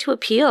very hard to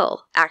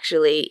appeal,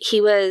 actually.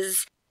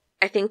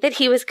 I think that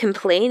he was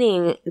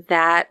complaining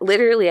that,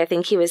 literally, I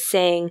think he was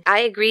saying, I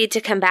agreed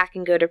to come back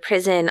and go to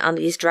prison on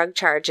these drug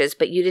charges,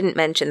 but you didn't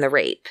mention the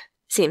rape.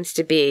 Seems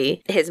to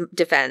be his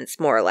defense,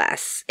 more or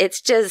less. It's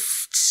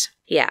just,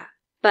 yeah.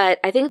 But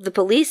I think the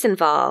police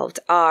involved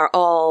are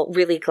all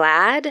really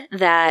glad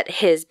that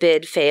his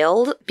bid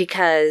failed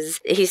because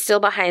he's still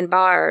behind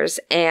bars,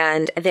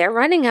 and they're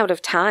running out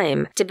of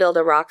time to build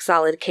a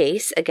rock-solid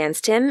case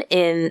against him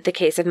in the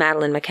case of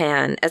Madeleine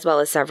McCann, as well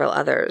as several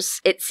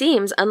others. It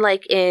seems,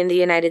 unlike in the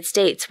United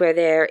States, where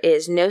there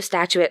is no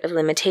statute of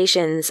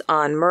limitations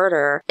on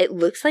murder, it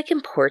looks like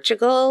in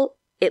Portugal,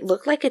 it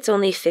looked like it's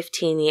only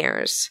 15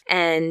 years.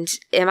 And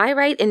am I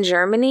right? In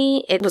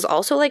Germany, it was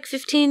also like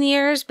 15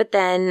 years, but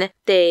then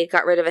they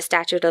got rid of a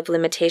statute of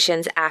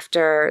limitations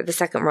after the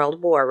Second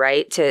World War,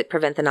 right? To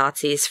prevent the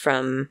Nazis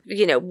from,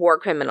 war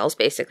criminals,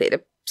 basically,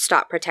 to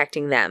stop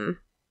protecting them.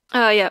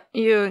 Yeah,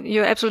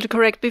 you're absolutely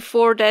correct.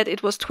 Before that,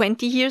 it was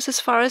 20 years, as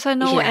far as I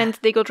know, and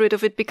they got rid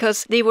of it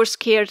because they were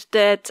scared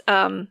that,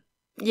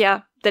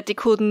 that they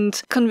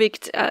couldn't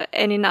convict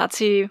any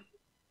Nazi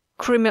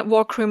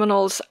war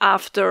criminals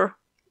after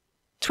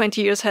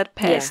 20 years had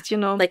passed,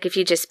 Like if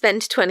you just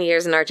spend 20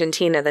 years in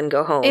Argentina, then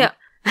go home. Yeah,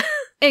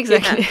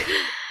 exactly.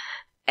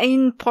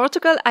 In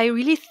Portugal, I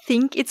really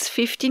think it's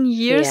 15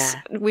 years,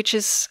 which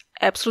is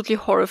absolutely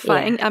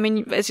horrifying. Yeah. I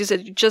mean, as you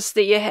said, you just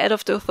stay ahead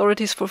of the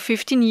authorities for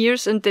 15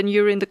 years and then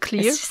you're in the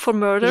clear for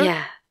murder.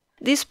 Yeah.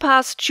 This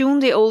past June,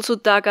 they also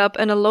dug up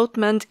an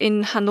allotment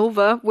in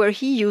Hanover where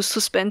he used to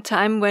spend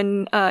time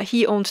when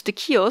he owned the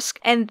kiosk.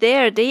 And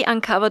there they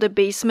uncovered a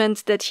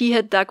basement that he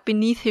had dug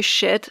beneath his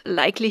shed.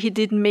 Likely he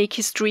didn't make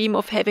his dream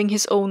of having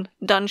his own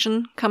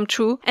dungeon come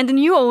true. And the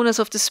new owners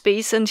of the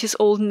space and his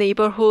old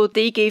neighborhood,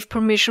 they gave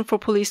permission for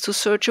police to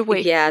search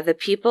away. Yeah, the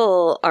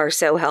people are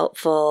so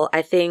helpful.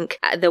 I think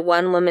the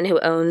one woman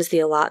who owns the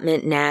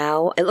allotment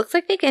now, it looks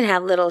like they can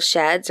have little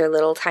sheds or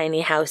little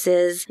tiny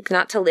houses,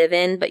 not to live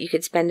in, but you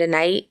could spend a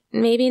night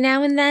maybe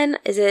now and then.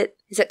 Is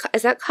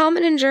that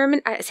common in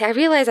Germany? I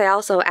realize I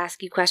also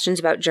ask you questions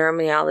about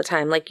Germany all the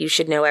time, like you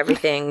should know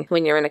everything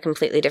when you're in a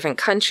completely different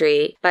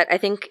country. But I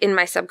think in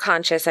my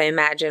subconscious, I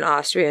imagine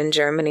Austria and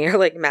Germany are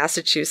like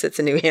Massachusetts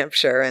and New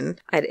Hampshire, and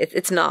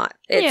it's not.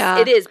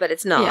 It is, but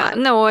it's not.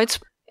 Yeah, no,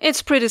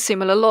 it's pretty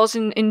similar. Laws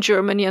in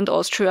Germany and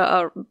Austria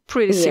are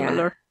pretty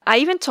similar. I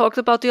even talked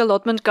about the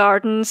allotment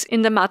gardens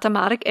in the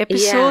Matamarek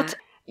episode. Yeah.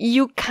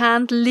 You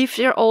can't live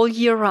there all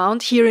year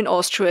round, here in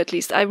Austria at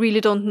least. I really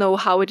don't know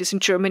how it is in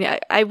Germany.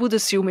 I would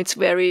assume it's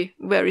very,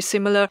 very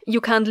similar. You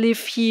can't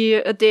live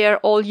there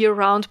all year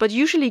round, but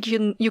usually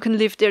you can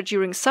live there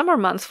during summer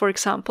months, for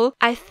example.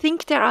 I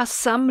think there are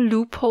some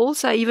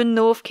loopholes. I even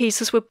know of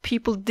cases where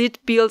people did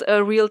build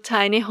a real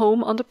tiny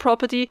home on the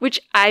property, which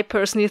I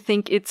personally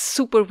think it's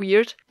super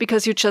weird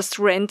because you just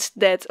rent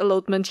that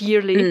allotment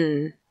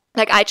yearly.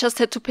 Like, I just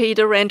had to pay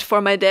the rent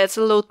for my dad's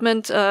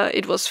allotment.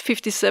 It was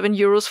 57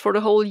 euros for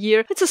the whole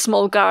year. It's a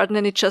small garden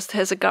and it just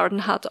has a garden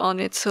hut on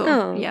it.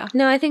 So, yeah.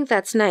 No, I think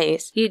that's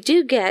nice. You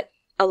do get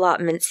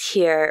allotments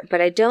here, but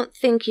I don't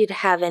think you'd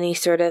have any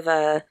sort of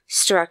a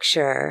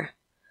structure.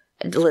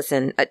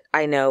 Listen,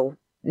 I know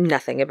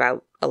nothing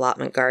about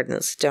allotment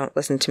gardens. Don't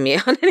listen to me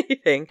on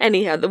anything.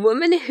 Anyhow, the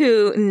woman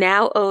who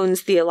now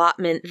owns the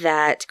allotment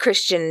that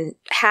Christian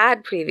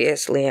had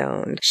previously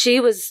owned, she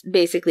was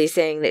basically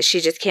saying that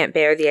she just can't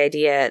bear the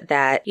idea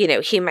that,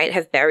 he might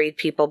have buried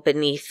people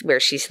beneath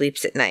where she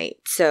sleeps at night.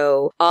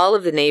 So all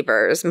of the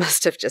neighbors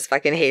must have just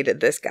fucking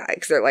hated this guy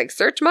because they're like,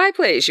 search my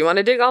place. You want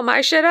to dig all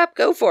my shit up?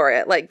 Go for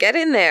it. Like, get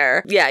in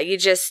there. Yeah, you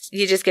just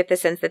get the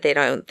sense that they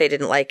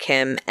didn't like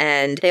him.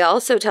 And they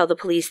also tell the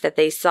police that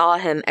they saw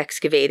him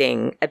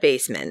excavating a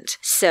basement.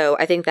 So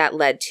I think that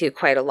led to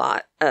quite a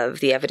lot of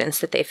the evidence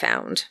that they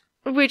found.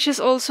 Which is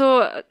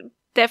also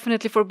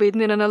definitely forbidden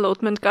in an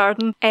allotment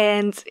garden.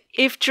 And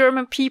if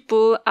German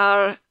people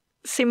are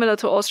similar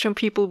to Austrian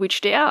people,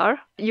 which they are,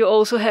 you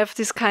also have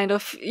this kind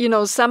of,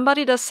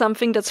 somebody does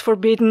something that's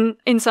forbidden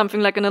in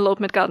something like an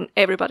allotment garden.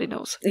 Everybody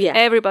knows. Yeah.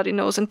 Everybody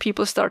knows, and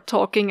people start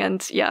talking.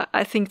 And yeah,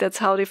 I think that's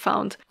how they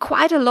found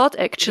quite a lot,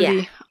 actually.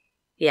 Yeah.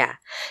 Yeah.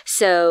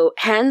 So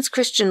Hans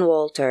Christian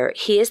Walter,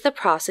 he is the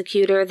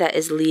prosecutor that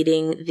is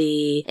leading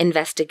the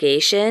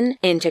investigation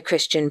into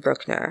Christian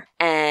Bruckner.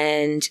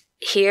 And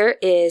here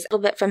is a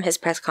little bit from his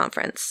press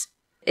conference.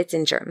 It's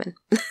in German.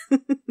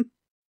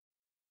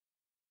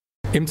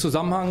 Im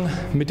Zusammenhang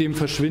mit dem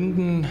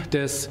Verschwinden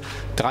des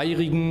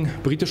 3-jährigen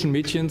britischen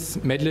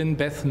Mädchens Madeleine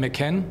Beth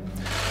McCann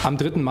am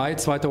 3. Mai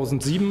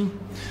 2007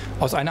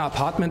 aus einer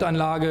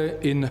Apartmentanlage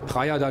in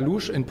Praia da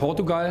Luz in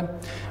Portugal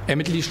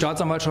ermittelt die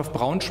Staatsanwaltschaft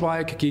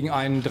Braunschweig gegen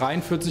einen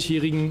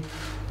 43-jährigen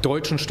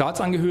deutschen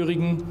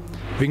Staatsangehörigen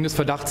wegen des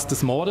Verdachts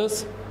des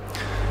Mordes.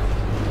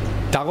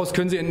 Daraus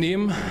können Sie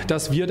entnehmen,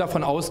 dass wir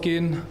davon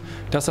ausgehen,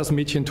 dass das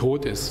Mädchen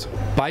tot ist.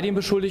 Bei den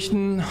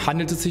Beschuldigten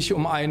handelt es sich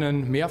um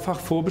einen mehrfach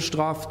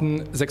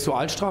vorbestraften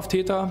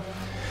Sexualstraftäter,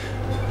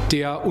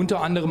 der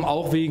unter anderem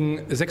auch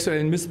wegen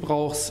sexuellen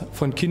Missbrauchs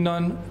von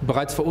Kindern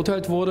bereits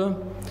verurteilt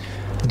wurde.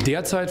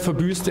 Derzeit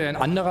verbüßt er in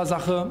anderer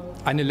Sache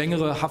eine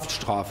längere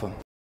Haftstrafe.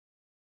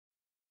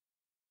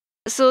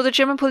 So the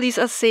German police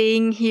are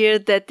saying here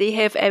that they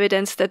have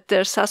evidence that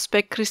their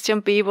suspect Christian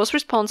B. was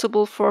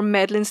responsible for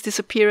Madeleine's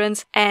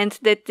disappearance and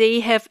that they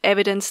have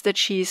evidence that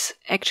she's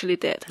actually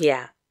dead.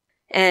 Yeah.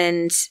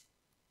 And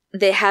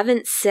they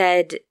haven't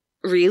said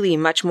really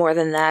much more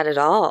than that at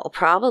all.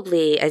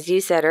 Probably, as you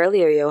said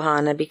earlier,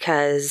 Johanna,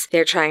 because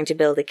they're trying to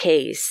build a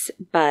case.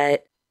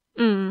 But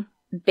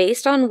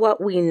based on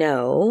what we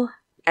know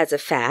as a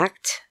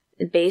fact,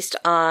 based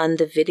on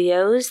the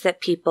videos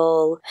that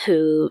people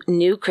who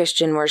knew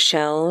Christian were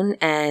shown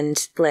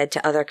and led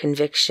to other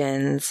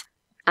convictions,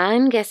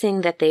 I'm guessing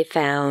that they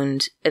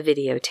found a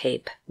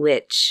videotape,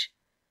 which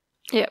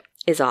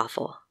is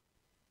awful.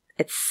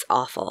 It's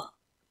awful.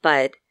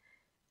 But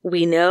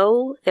we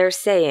know they're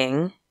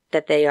saying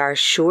that they are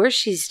sure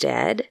she's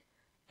dead,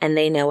 and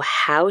they know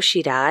how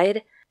she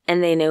died,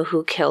 and they know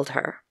who killed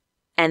her.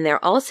 And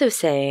they're also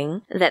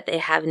saying that they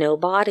have no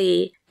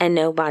body and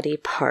no body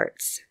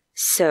parts.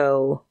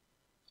 So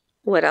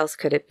what else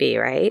could it be,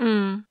 right?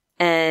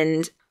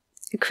 And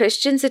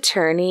Christian's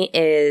attorney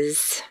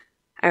is...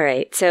 All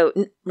right, so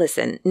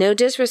listen, no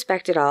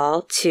disrespect at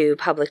all to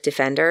public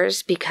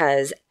defenders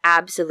because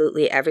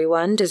absolutely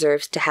everyone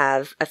deserves to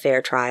have a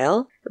fair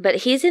trial. But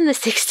he's in the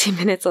 60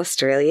 Minutes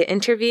Australia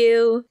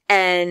interview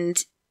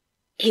and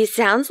he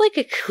sounds like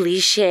a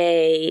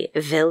cliche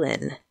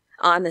villain.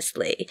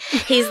 Honestly.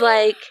 He's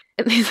like,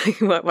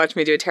 watch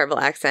me do a terrible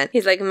accent.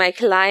 He's like, my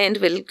client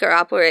will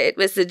cooperate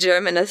with the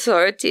German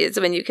authorities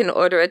when you can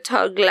order a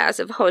tall glass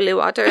of holy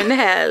water in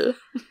hell.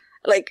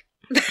 Like,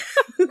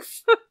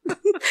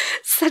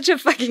 such a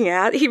fucking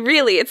ass. He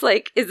really, it's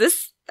like,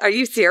 are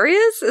you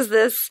serious?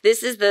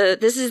 This is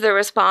the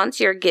response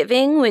you're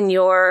giving when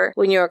your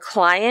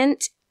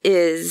client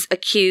is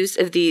accused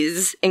of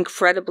these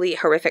incredibly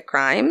horrific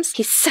crimes?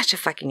 He's such a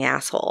fucking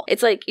asshole.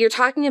 It's like, you're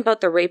talking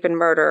about the rape and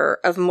murder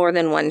of more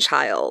than one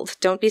child.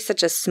 Don't be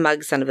such a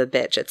smug son of a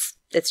bitch.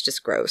 It's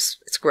just gross.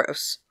 It's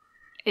gross.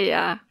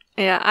 Yeah.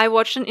 Yeah, I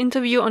watched an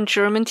interview on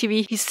German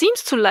TV. He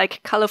seems to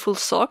like colorful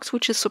socks,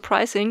 which is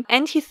surprising.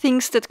 And he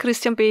thinks that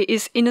Christian B.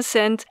 is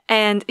innocent.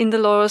 And in the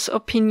lawyer's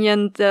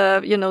opinion,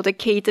 the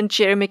Kate and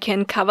Jerry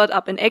McCann covered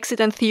up an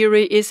accident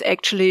theory is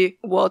actually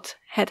what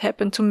had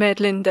happened to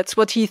Madeleine. That's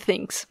what he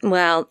thinks.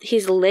 Well,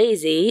 he's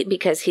lazy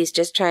because he's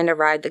just trying to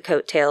ride the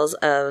coattails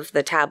of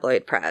the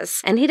tabloid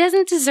press. And he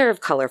doesn't deserve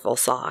colorful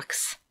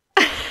socks.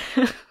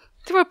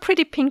 They were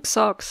pretty pink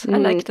socks. I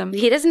like them.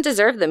 He doesn't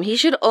deserve them. He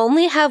should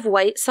only have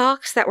white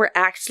socks that were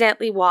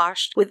accidentally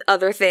washed with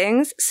other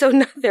things.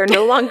 So they're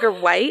no longer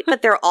white,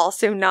 but they're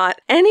also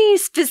not any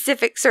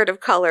specific sort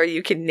of color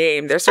you can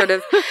name. They're sort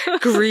of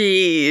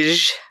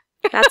greige.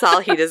 That's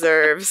all he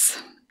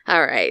deserves.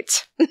 All right.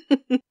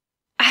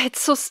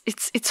 It's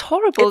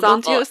horrible. It's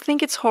Don't awful. you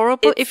think it's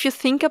horrible? If you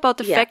think about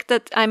the fact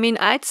that,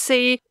 I'd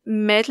say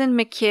Madeleine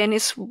McCann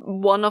is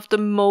one of the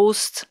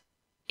most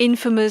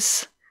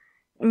infamous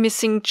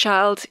missing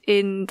child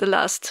in the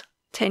last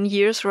 10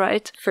 years,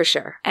 right? For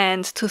sure.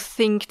 And to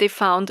think they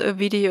found a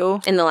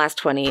video. In the last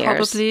 20 years.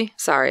 Probably.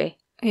 Sorry.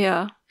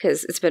 Yeah.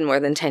 Because it's been more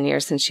than 10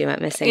 years since she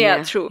went missing.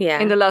 Yeah, true. Yeah.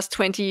 In the last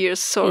 20 years,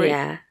 sorry.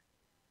 Yeah.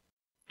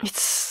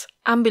 It's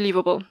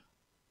unbelievable.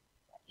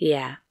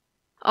 Yeah.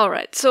 All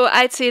right. So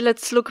I'd say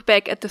let's look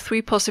back at the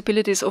three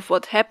possibilities of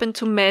what happened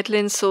to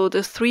Madeleine. So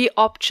the three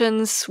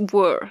options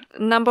were,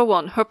 number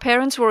one, her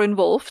parents were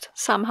involved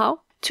somehow.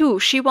 2,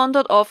 she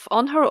wandered off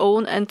on her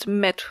own and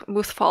met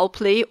with foul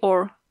play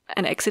or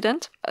an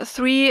accident.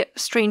 3,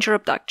 stranger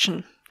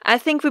abduction. I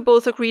think we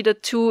both agree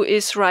that 2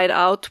 is right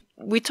out.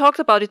 We talked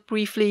about it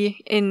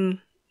briefly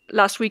in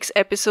last week's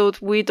episode.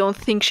 We don't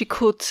think she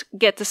could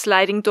get the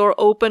sliding door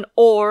open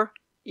or,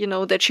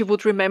 that she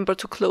would remember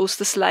to close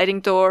the sliding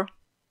door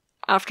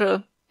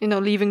after,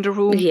 leaving the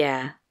room.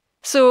 Yeah.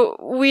 So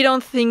we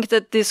don't think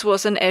that this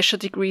was an Asher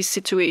degrees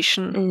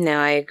situation. No,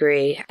 I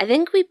agree. I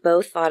think we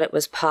both thought it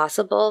was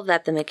possible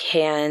that the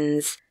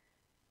McCanns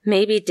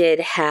maybe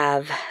did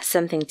have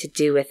something to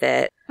do with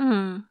it.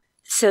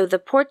 So the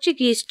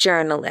Portuguese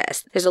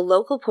journalist, there's a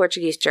local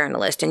Portuguese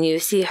journalist, and you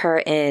see her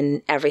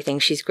in everything.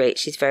 She's great.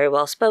 She's very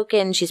well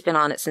spoken. She's been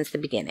on it since the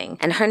beginning.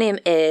 And her name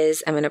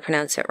is, I'm going to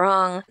pronounce it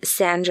wrong,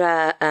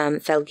 Sandra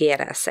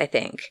Felgueiras, I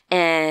think.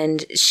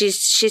 And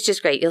she's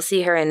just great. You'll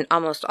see her in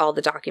almost all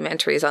the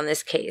documentaries on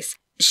this case.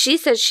 She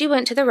says she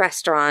went to the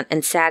restaurant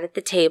and sat at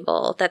the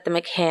table that the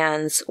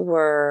McCanns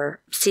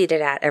were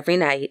seated at every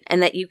night,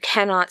 and that you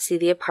cannot see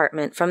the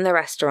apartment from the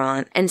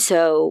restaurant. And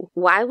so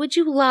why would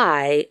you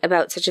lie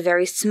about such a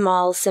very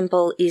small,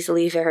 simple,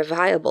 easily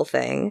verifiable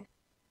thing?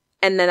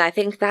 And then I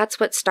think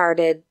that's what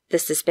started the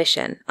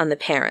suspicion on the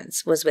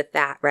parents, was with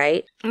that,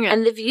 right? Yeah.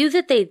 And the view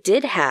that they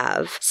did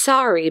have,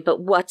 sorry,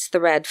 but what's the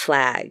red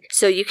flag?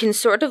 So you can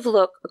sort of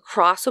look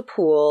across a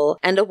pool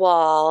and a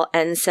wall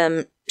and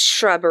some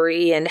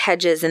shrubbery and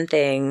hedges and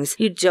things.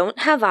 You don't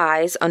have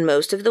eyes on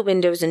most of the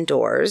windows and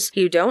doors.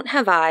 You don't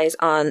have eyes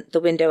on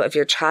the window of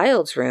your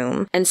child's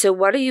room. And so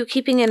what are you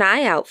keeping an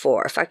eye out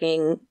for?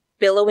 Fucking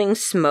billowing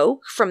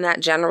smoke from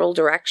that general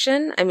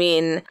direction? I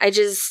mean,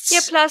 Yeah,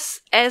 plus,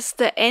 as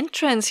the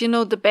entrance,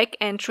 the back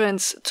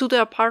entrance to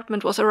the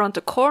apartment was around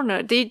the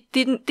corner, they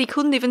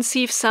couldn't even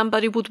see if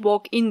somebody would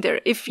walk in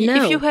there. If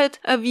you had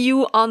a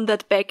view on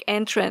that back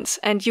entrance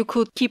and you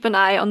could keep an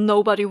eye on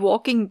nobody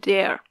walking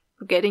there,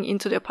 getting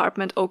into the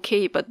apartment,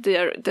 okay, but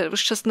there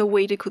was just no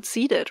way they could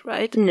see that,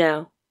 right?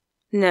 No,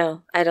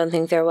 I don't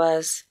think there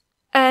was.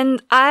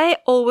 And I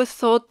always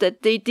thought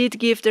that they did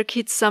give their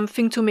kids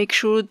something to make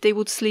sure they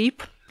would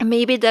sleep.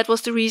 Maybe that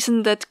was the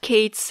reason that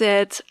Kate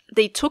said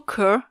they took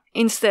her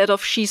instead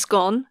of she's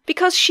gone,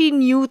 because she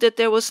knew that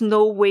there was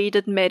no way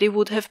that Maddie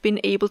would have been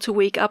able to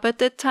wake up at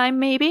that time,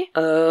 maybe.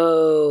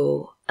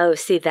 Oh,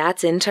 see,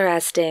 that's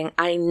interesting.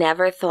 I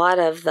never thought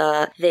of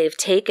they've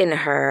taken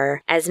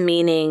her as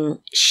meaning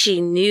she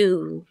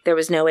knew there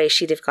was no way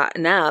she'd have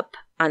gotten up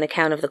on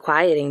account of the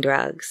quieting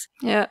drugs.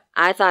 Yeah.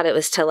 I thought it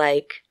was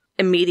to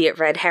immediate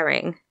red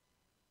herring.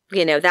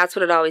 That's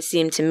what it always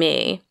seemed to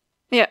me.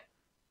 Yeah.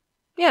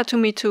 Yeah, to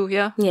me too,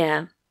 yeah.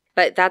 Yeah.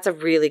 But that's a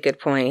really good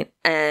point.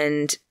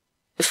 And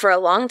for a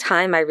long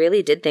time, I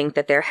really did think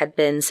that there had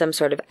been some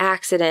sort of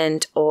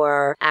accident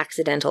or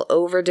accidental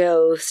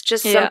overdose,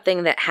 just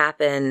something that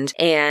happened,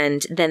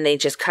 and then they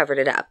just covered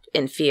it up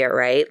in fear,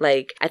 right?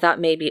 I thought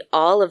maybe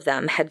all of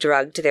them had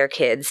drugged their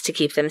kids to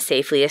keep them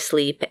safely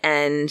asleep,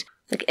 and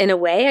in a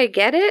way, I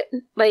get it.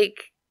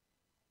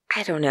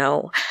 I don't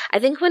know. I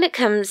think when it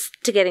comes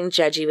to getting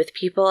judgy with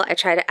people, I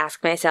try to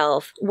ask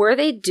myself, were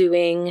they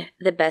doing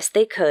the best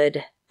they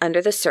could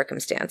under the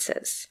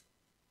circumstances?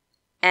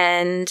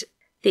 And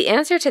the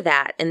answer to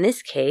that, in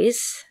this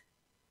case,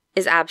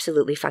 is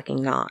absolutely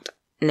fucking not.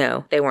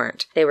 No, they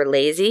weren't. They were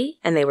lazy,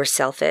 and they were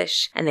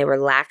selfish, and they were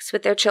lax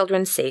with their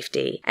children's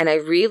safety. And I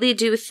really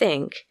do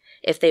think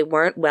if they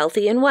weren't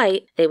wealthy and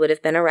white, they would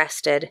have been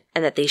arrested,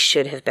 and that they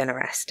should have been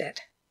arrested.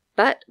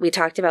 But we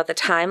talked about the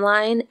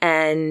timeline,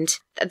 and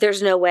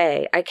there's no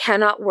way. I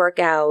cannot work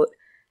out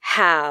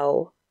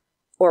how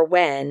or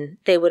when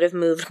they would have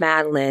moved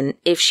Madeleine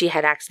if she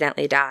had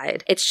accidentally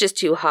died. It's just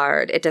too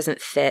hard. It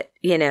doesn't fit,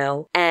 you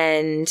know?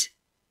 And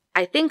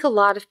I think a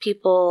lot of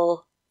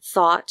people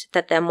thought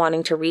that them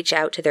wanting to reach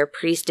out to their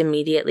priest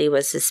immediately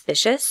was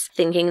suspicious,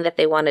 thinking that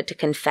they wanted to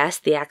confess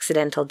the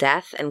accidental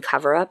death and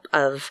cover up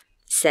of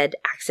said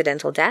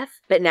accidental death.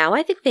 But now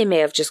I think they may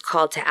have just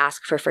called to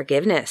ask for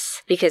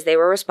forgiveness because they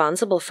were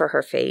responsible for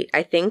her fate.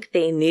 I think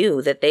they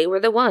knew that they were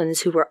the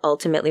ones who were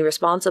ultimately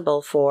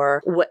responsible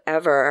for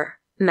whatever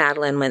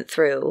Madeleine went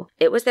through.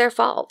 It was their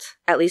fault,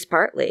 at least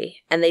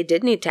partly, and they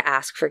did need to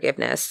ask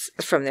forgiveness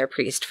from their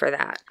priest for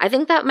that. I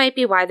think that might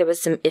be why there was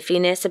some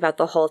iffiness about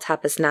the whole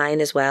Tapas 9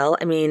 as well.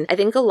 I mean, I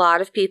think a lot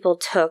of people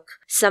took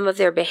some of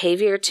their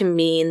behavior to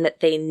mean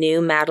that they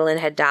knew Madeleine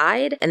had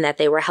died and that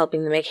they were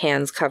helping the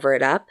McCanns cover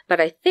it up.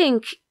 But I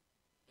think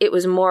it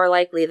was more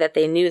likely that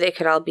they knew they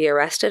could all be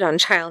arrested on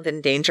child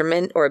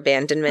endangerment or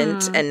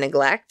abandonment and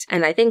neglect.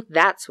 And I think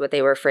that's what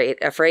they were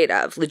afraid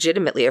of,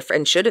 legitimately,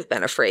 and should have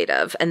been afraid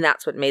of. And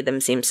that's what made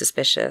them seem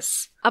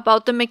suspicious.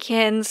 About the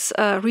McCanns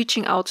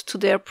reaching out to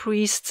their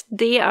priest,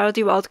 they are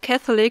devout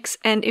Catholics,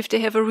 and if they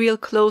have a real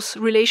close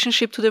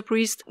relationship to the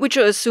priest, which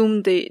I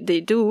assume they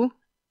do,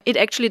 it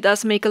actually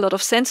does make a lot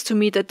of sense to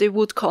me that they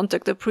would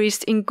contact the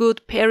priest. In good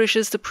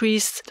parishes, the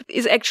priest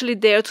is actually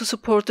there to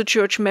support the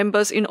church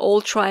members in all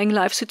trying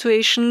life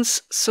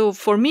situations. So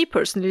for me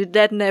personally,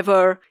 that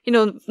never,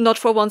 not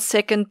for 1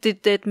 second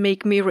did that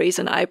make me raise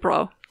an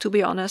eyebrow, to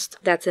be honest.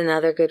 That's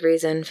another good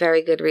reason,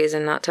 very good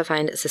reason not to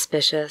find it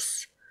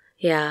suspicious.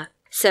 Yeah.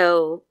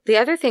 So the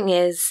other thing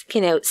is,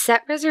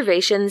 set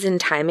reservations and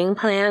timing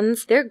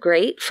plans. They're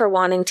great for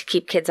wanting to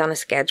keep kids on a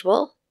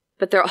schedule.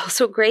 But they're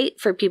also great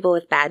for people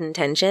with bad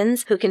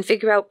intentions who can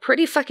figure out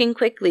pretty fucking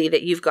quickly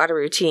that you've got a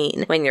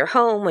routine when you're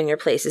home, when your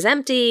place is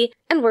empty,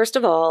 and worst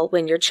of all,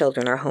 when your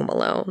children are home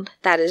alone.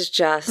 That is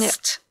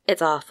just,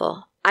 It's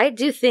awful. I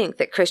do think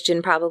that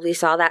Christian probably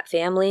saw that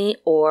family,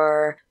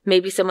 or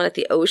maybe someone at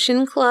the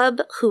Ocean Club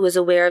who was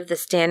aware of the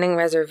standing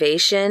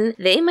reservation.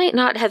 They might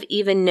not have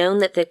even known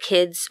that the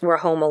kids were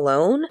home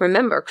alone.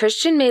 Remember,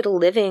 Christian made a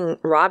living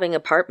robbing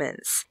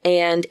apartments,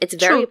 and it's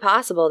very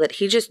possible that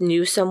he just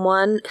knew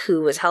someone who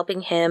was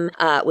helping him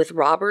with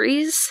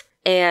robberies,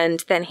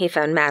 and then he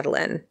found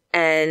Madeleine.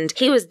 And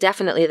he was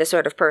definitely the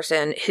sort of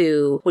person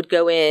who would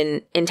go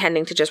in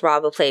intending to just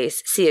rob a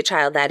place, see a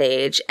child that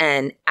age,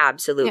 and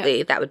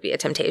absolutely that would be a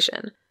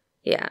temptation.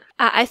 Yeah.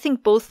 I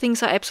think both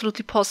things are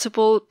absolutely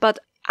possible, but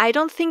I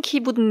don't think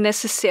he would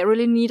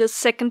necessarily need a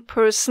second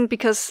person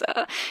because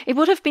it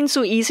would have been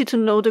so easy to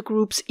know the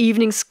group's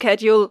evening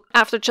schedule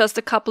after just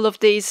a couple of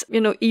days,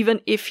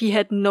 even if he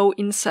had no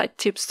inside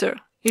tipster.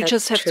 You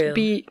just have to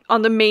be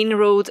on the main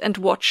road and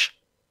watch,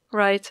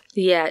 right?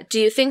 Yeah. Do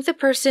you think the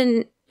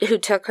person who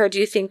took her,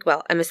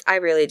 I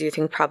really do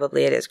think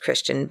probably it is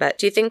Christian, but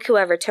do you think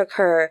whoever took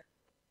her,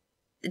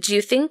 do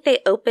you think they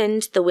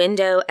opened the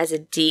window as a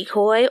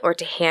decoy or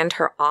to hand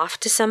her off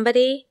to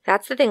somebody?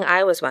 That's the thing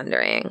I was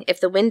wondering.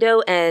 If the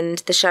window and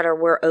the shutter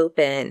were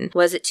open,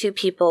 was it two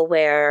people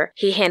where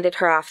he handed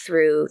her off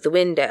through the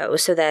window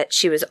so that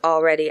she was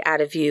already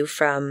out of view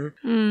from,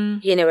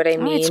 you know what I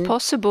mean? It's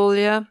possible,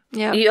 yeah.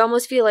 You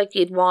almost feel like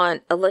you'd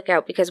want a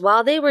lookout because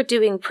while they were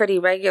doing pretty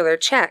regular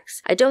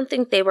checks, I know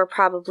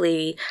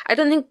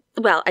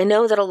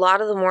that a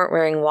lot of them weren't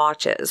wearing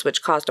watches,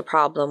 which caused a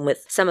problem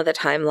with some of the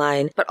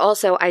timeline. But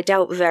also, I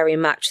doubt very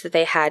much that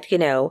they had,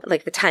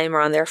 like the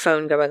timer on their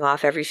phone going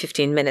off every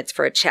 15 minutes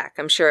for a check.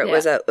 I'm sure it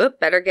was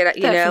better get out,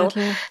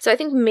 Definitely. So I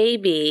think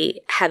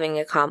maybe having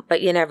a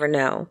but you never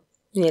know.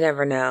 You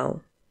never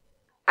know.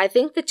 I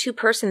think the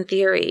two-person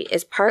theory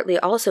is partly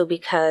also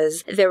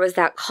because there was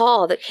that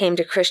call that came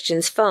to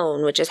Christian's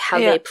phone, which is how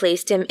they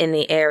placed him in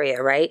the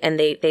area, right? And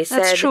they said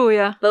that's true,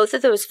 yeah. Both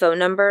of those phone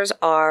numbers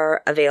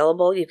are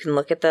available. You can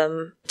look at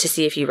them to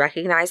see if you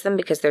recognize them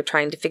because they're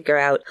trying to figure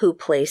out who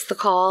placed the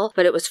call.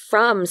 But it was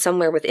from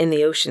somewhere within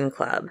the Ocean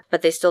Club,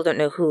 but they still don't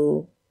know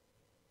who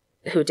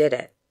did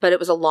it. But it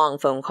was a long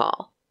phone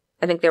call.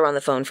 I think they were on the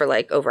phone for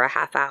over a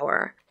half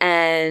hour.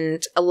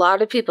 And a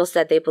lot of people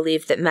said they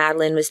believed that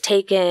Madeleine was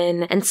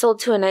taken and sold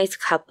to a nice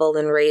couple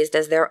and raised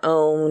as their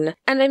own.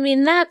 And I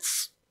mean,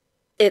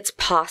 it's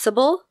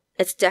possible.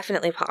 It's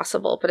definitely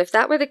possible. But if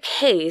that were the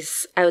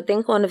case, I would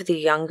think one of the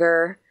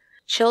younger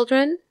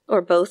children,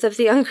 or both of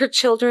the younger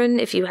children,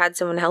 if you had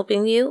someone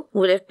helping you,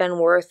 would have been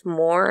worth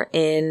more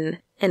in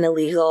an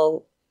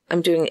illegal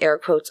I'm doing air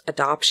quotes,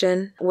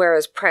 adoption,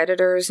 whereas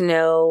predators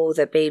know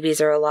that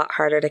babies are a lot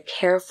harder to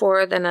care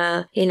for than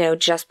a,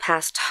 just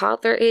past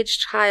toddler age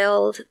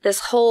child. This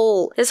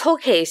whole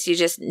case, you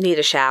just need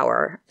a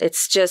shower.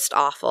 It's just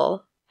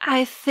awful.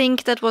 I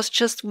think that was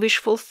just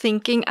wishful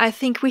thinking. I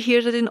think we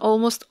hear that in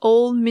almost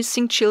all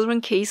missing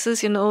children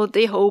cases,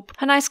 they hope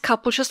a nice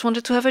couple just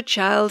wanted to have a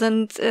child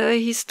and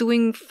he's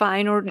doing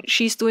fine or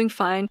she's doing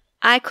fine.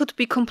 I could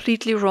be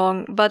completely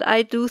wrong, but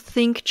I do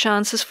think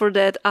chances for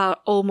that are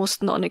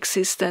almost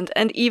non-existent.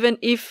 And even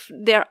if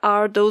there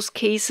are those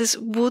cases,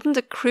 wouldn't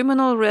a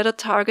criminal rather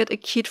target a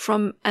kid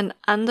from an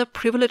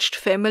underprivileged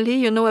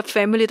family? A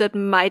family that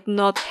might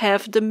not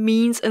have the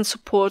means and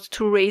support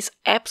to raise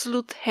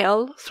absolute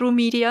hell through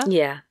media?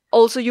 Yeah.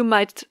 Also, you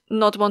might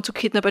not want to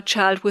kidnap a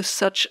child with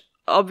such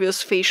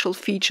obvious facial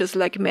features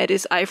like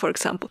Maddie's eye, for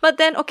example. But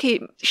then,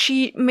 okay,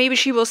 maybe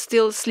she was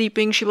still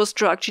sleeping, she was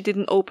drugged, she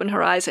didn't open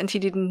her eyes, and he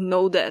didn't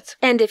know that.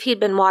 And if he'd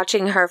been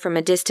watching her from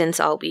a distance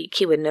all week,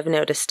 he wouldn't have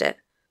noticed it.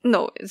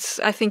 No,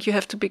 I think you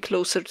have to be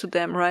closer to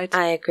them, right?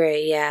 I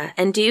agree, yeah.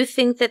 And do you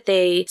think that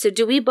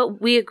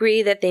we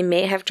agree that they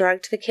may have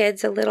drugged the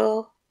kids a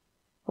little?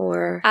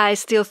 Or? I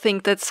still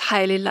think that's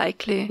highly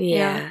likely.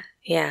 Yeah.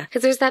 Yeah,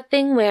 because there's that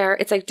thing where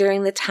it's like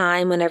during the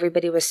time when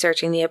everybody was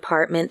searching the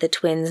apartment, the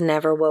twins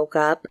never woke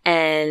up,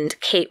 and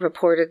Kate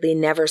reportedly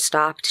never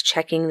stopped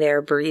checking their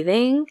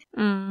breathing,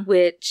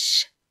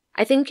 which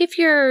I think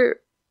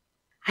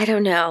I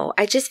don't know,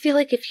 I just feel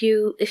like if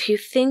you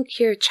think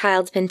your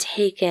child's been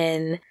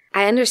taken,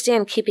 I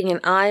understand keeping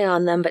an eye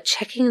on them, but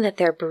checking that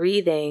they're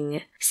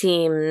breathing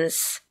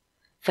seems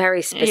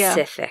very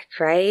specific,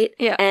 right?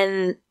 Yeah.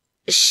 And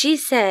she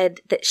said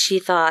that she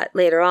thought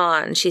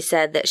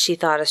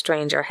a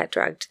stranger had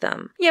drugged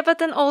them. Yeah, but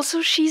then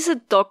also she's a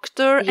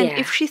doctor, and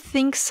if she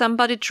thinks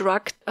somebody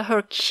drugged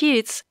her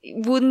kids,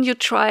 wouldn't you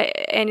try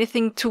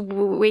anything to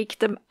wake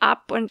them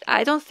up? And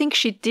I don't think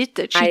she did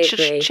that. She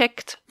just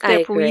checked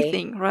their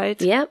breathing, right?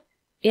 Yep.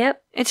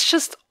 It's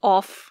just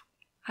off,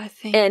 I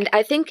think. And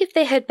I think if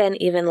they had been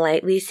even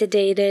lightly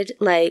sedated,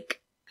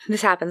 like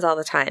this happens all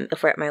the time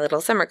if we're at my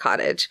little summer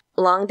cottage.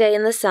 Long day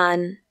in the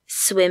sun,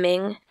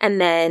 swimming,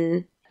 and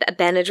then a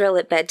Benadryl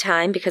at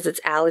bedtime because it's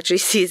allergy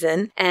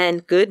season,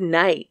 and good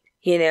night.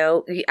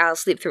 I'll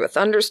sleep through a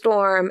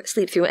thunderstorm,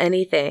 sleep through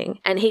anything.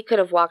 And he could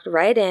have walked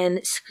right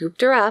in,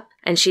 scooped her up,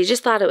 and she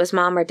just thought it was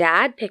mom or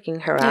dad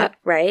picking her up,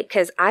 right?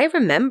 Because I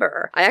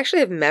actually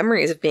have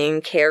memories of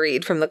being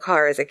carried from the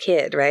car as a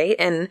kid, right?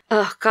 And,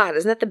 oh God,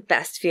 isn't that the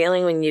best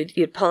feeling when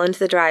you'd pull into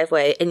the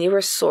driveway and you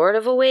were sort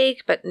of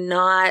awake, but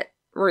not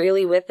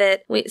really with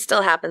it? It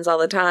still happens all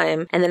the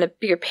time. And then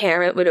your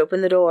parent would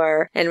open the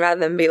door, and rather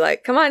than be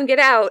like, come on, get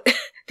out,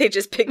 they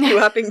just pick you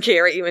up and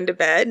carry you into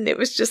bed. And it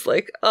was just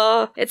like,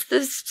 oh, it's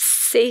the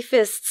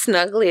safest,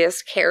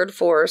 snuggliest, cared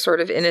for,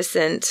 sort of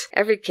innocent.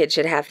 Every kid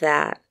should have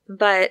that.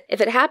 But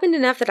if it happened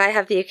enough that I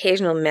have the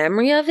occasional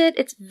memory of it,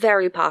 it's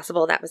very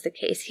possible that was the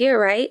case here,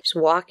 right? Just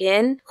walk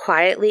in,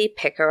 quietly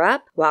pick her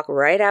up, walk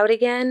right out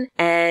again,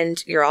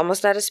 and you're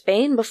almost out of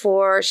Spain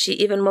before she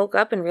even woke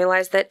up and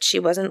realized that she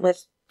wasn't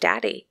with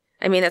Daddy.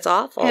 I mean, it's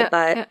awful,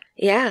 but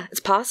it's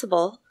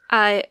possible.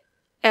 I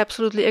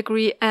absolutely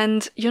agree.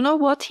 And you know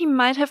what? He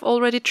might have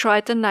already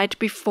tried the night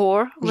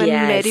before when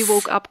Maddie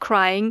woke up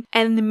crying.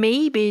 And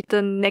maybe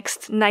the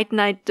next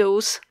night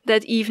dose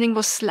that evening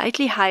was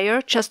slightly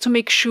higher, just to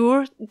make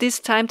sure this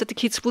time that the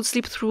kids would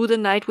sleep through the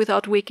night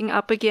without waking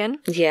up again.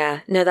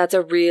 Yeah, no, that's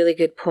a really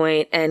good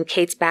point. And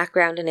Kate's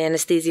background in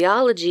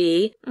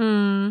anesthesiology,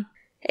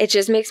 it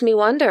just makes me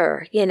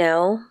wonder,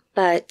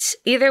 But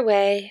either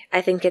way,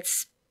 I think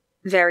it's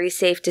very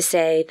safe to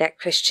say that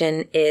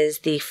Christian is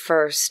the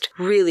first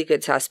really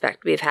good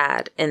suspect we've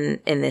had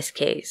in this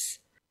case.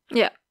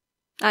 Yeah,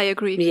 I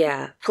agree.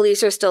 Yeah.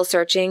 Police are still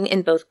searching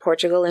in both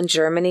Portugal and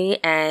Germany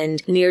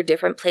and near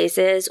different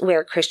places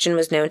where Christian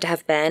was known to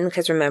have been.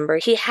 Because remember,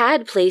 he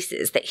had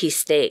places that he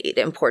stayed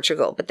in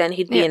Portugal, but then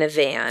he'd be in a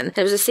van.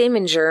 It was the same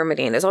in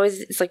Germany. And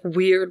it's like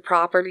weird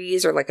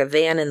properties or like a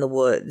van in the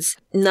woods.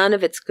 None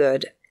of it's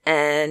good.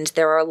 And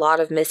there are a lot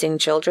of missing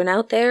children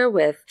out there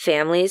with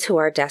families who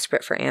are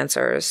desperate for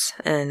answers.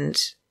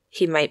 And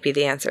he might be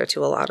the answer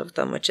to a lot of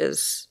them, which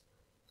is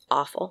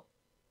awful.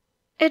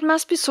 It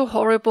must be so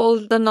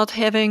horrible, the not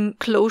having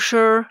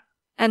closure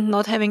and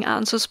not having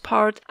answers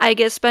part. I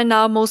guess by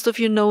now most of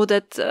you know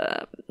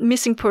that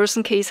missing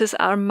person cases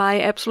are my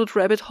absolute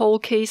rabbit hole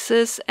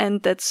cases.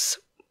 And that's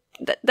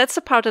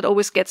the part that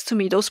always gets to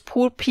me. Those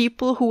poor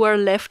people who are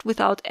left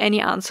without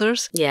any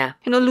answers. Yeah.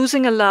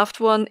 Losing a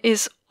loved one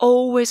is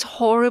always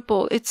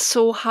horrible. It's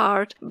so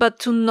hard. But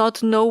to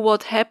not know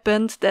what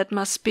happened, that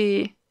must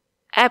be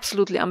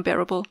absolutely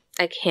unbearable.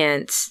 I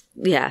can't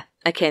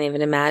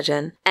even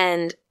imagine.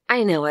 And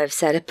I know I've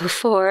said it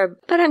before,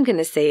 but I'm going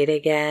to say it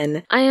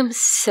again. I am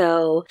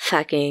so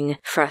fucking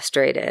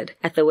frustrated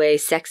at the way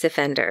sex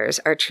offenders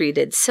are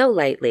treated so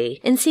lightly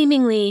in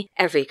seemingly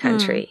every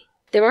country.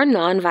 There are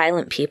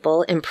nonviolent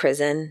people in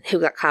prison who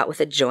got caught with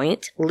a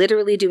joint,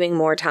 literally doing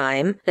more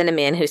time than a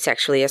man who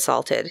sexually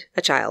assaulted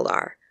a child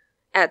are.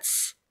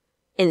 That's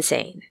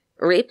insane,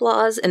 Rape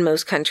laws in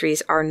most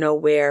countries are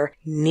nowhere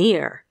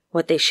near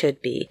what they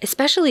should be,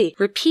 especially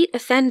repeat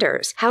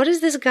offenders. How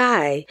does this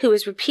guy, who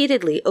is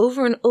repeatedly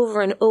over and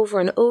over and over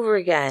and over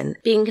again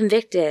being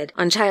convicted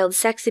on child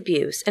sex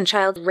abuse and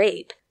child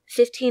rape,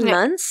 15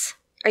 months?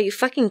 Are you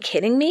fucking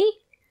kidding me?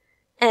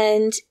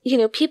 And,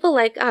 people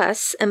like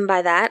us, and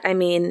by that I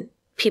mean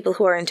people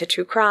who are into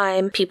true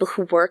crime, people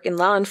who work in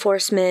law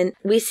enforcement,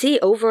 we see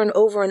over and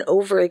over and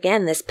over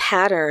again this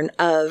pattern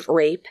of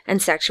rape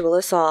and sexual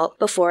assault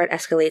before it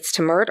escalates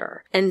to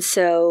murder. And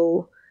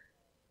so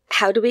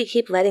how do we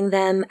keep letting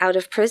them out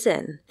of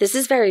prison? This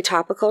is very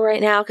topical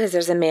right now because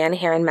there's a man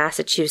here in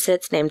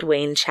Massachusetts named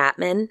Wayne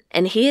Chapman,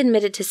 and he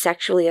admitted to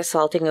sexually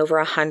assaulting over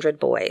 100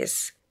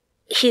 boys.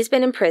 He's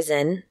been in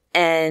prison,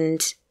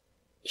 and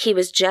he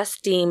was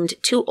just deemed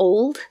too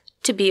old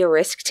to be a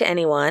risk to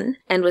anyone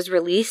and was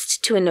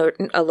released to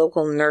a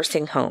local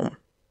nursing home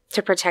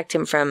to protect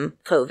him from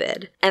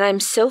COVID. And I'm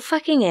so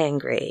fucking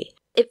angry.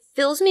 It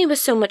fills me with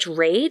so much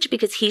rage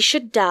because he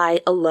should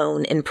die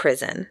alone in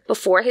prison.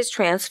 Before his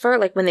transfer,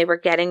 like when they were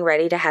getting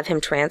ready to have him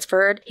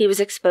transferred, he was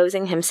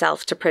exposing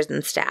himself to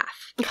prison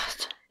staff.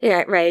 God.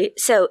 Yeah, right.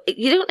 So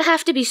you don't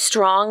have to be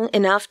strong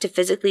enough to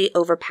physically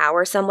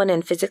overpower someone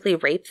and physically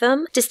rape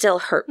them to still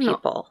hurt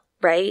people.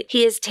 Right?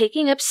 He is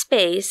taking up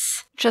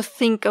space. Just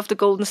think of the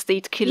Golden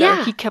State Killer.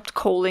 Yeah. He kept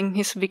calling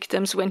his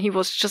victims when he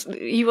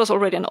was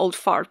already an old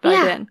fart by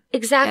then.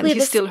 Exactly. And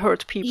he still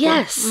hurt people.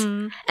 Yes.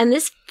 And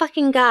this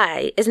fucking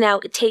guy is now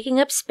taking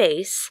up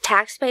space.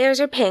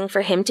 Taxpayers are paying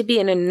for him to be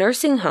in a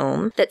nursing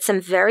home that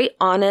some very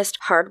honest,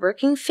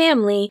 hardworking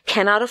family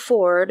cannot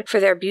afford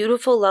for their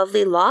beautiful,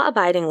 lovely,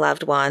 law-abiding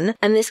loved one.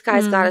 And this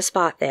guy's got a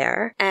spot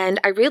there. And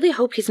I really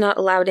hope he's not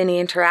allowed any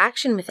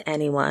interaction with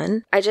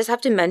anyone. I just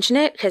have to mention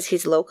it because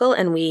he's local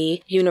and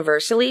we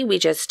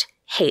just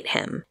hate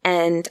him.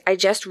 And I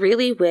just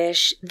really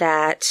wish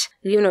that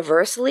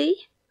universally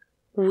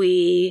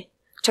we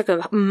took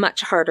a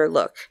much harder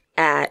look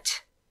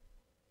at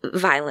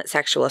violent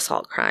sexual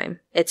assault crime.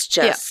 It's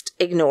just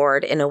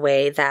ignored in a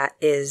way that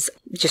is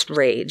just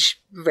rage.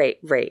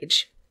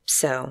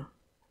 So,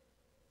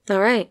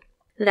 all right.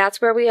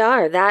 That's where we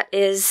are. That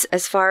is,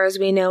 as far as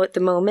we know at the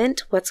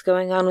moment, what's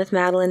going on with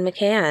Madeleine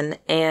McCann.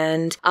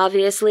 And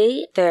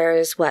obviously,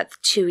 there's,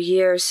 2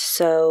 years,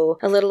 so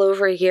a little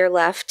over a year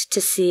left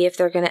to see if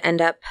they're going to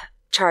end up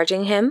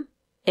charging him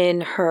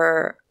in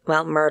her,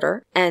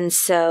 murder. And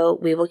so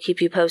we will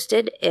keep you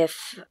posted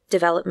if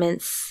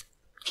developments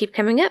keep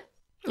coming up.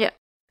 Yeah.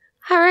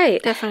 All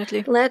right.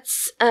 Definitely.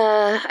 Let's,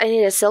 I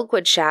need a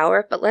Silkwood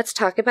shower, but let's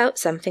talk about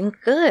something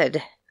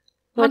good.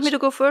 Want me to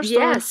go first?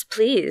 Yes,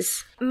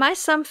 please. My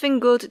something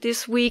good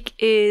this week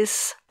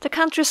is the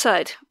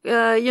countryside.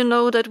 You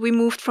know that we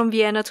moved from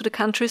Vienna to the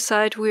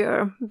countryside. We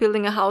are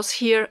building a house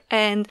here.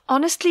 And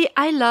honestly,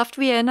 I loved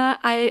Vienna.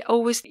 I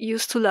always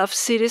used to love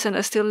cities and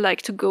I still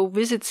like to go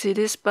visit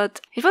cities.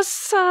 But it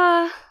was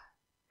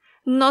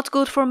not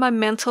good for my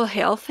mental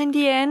health in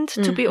the end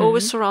to be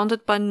always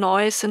surrounded by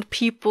noise and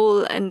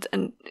people and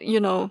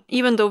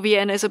even though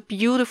Vienna is a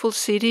beautiful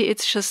city,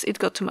 it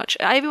got too much.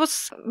 I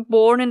was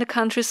born in the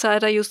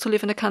countryside. I used to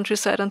live in the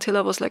countryside until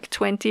I was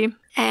 20.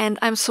 And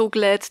I'm so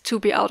glad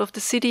to be out of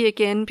the city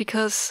again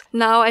because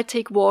now I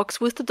take walks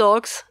with the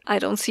dogs. I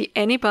don't see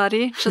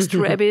anybody, just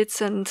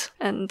rabbits and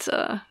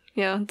the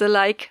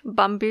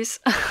Bambis.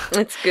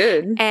 That's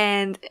good.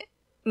 And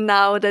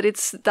now that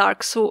it's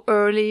dark so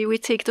early, we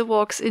take the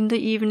walks in the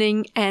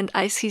evening and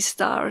I see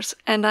stars.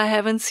 And I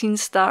haven't seen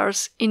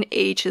stars in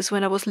ages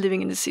when I was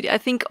living in the city. I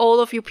think all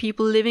of you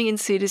people living in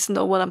cities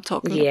know what I'm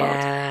talking about.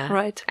 Yeah,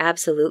 right?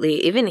 Absolutely.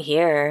 Even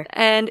here.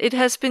 And it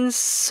has been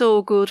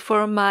so good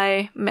for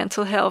my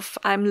mental health.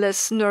 I'm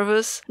less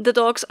nervous. The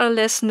dogs are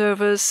less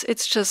nervous.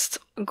 It's just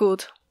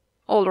good.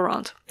 All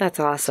around. That's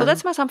awesome. So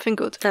that's my something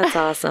good. That's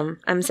awesome.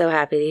 I'm so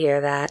happy to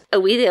hear that.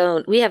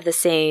 We have the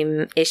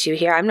same issue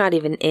here. I'm not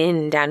even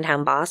in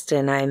downtown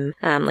Boston. I'm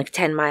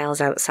 10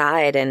 miles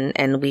outside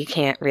and we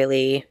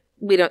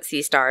don't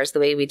see stars the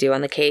way we do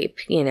on the Cape,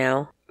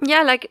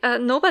 Yeah,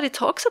 nobody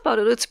talks about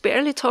it. It's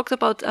barely talked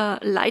about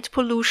light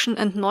pollution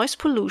and noise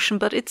pollution,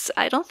 but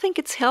I don't think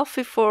it's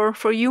healthy for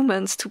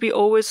humans to be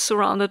always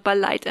surrounded by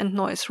light and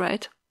noise,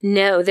 right?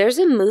 No, there's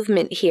a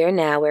movement here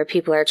now where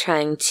people are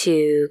trying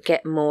to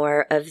get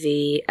more of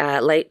the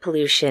light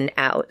pollution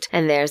out.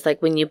 And there's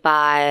when you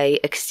buy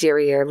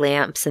exterior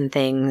lamps and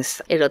things,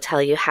 it'll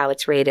tell you how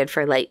it's rated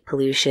for light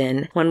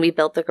pollution. When we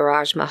built the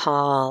Garage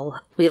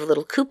Mahal, we have a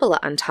little cupola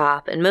on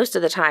top. And most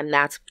of the time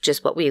that's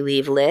just what we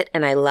leave lit.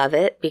 And I love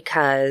it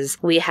because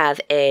we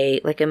have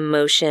a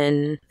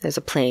motion. There's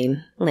a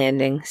plane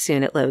landing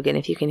soon at Logan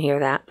if you can hear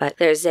that. But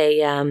there's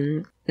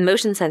a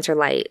motion sensor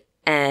light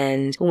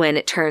And when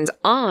it turns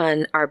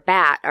on, our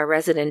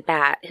resident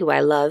bat, who I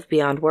love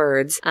beyond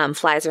words,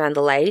 flies around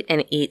the light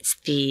and eats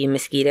the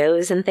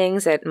mosquitoes and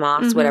things that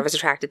moths, whatever's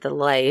attracted to the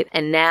light.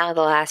 And now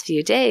the last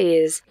few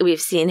days,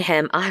 we've seen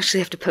him, I'll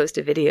actually have to post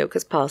a video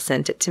because Paul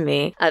sent it to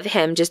me, of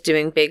him just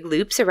doing big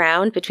loops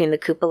around between the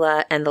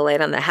cupola and the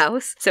light on the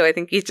house. So I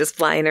think he's just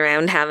flying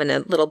around having a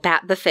little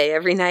bat buffet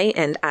every night,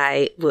 and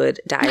I would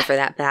die for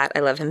that bat. I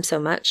love him so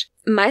much.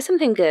 My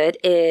something good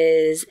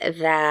is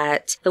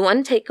that the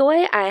one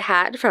takeaway I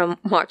had from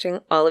watching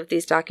all of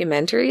these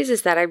documentaries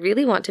is that I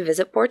really want to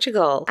visit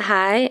Portugal.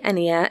 Hi,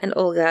 Ania and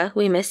Olga.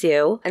 We miss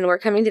you, and we're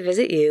coming to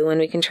visit you when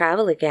we can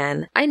travel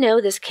again. I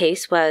know this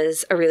case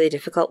was a really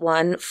difficult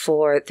one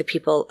for the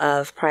people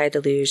of Praia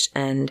de Luz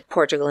and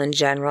Portugal in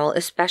general,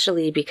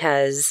 especially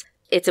because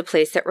it's a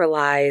place that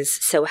relies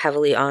so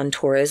heavily on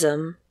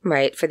tourism,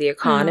 right, for the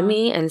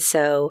economy. And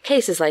so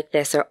cases like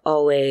this are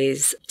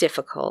always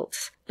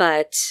difficult.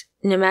 But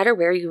no matter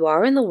where you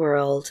are in the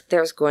world,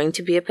 there's going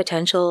to be a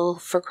potential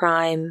for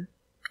crime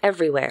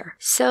everywhere.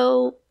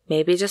 So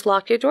maybe just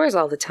lock your doors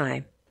all the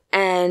time.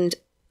 And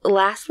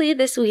lastly,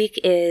 this week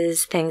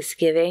is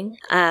Thanksgiving.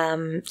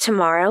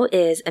 Tomorrow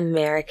is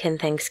American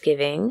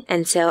Thanksgiving.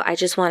 And so I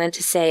just wanted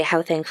to say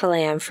how thankful I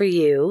am for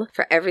you,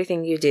 for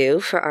everything you do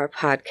for our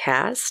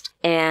podcast.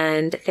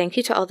 And thank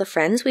you to all the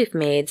friends we've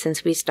made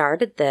since we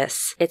started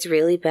this. It's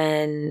really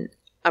been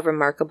a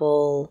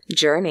remarkable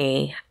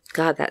journey.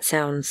 God, that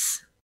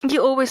sounds...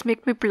 You always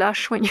make me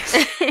blush when you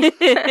say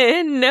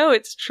it. No,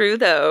 it's true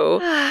though.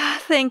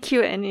 Thank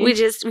you, Annie.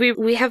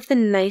 We have the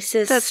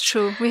nicest... That's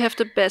true. We have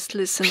the best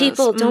listeners.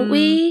 People, don't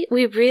we?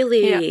 We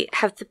really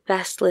have the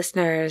best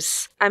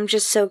listeners. I'm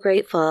just so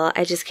grateful.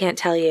 I just can't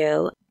tell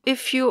you.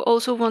 If you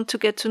also want to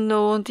get to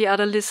know the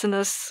other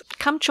listeners,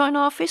 come join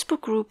our Facebook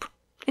group.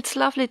 It's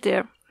lovely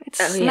there.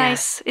 It's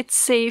nice. It's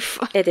safe.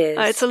 It is.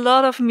 It's a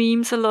lot of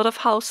memes, a lot of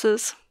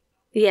houses.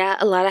 Yeah,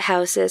 a lot of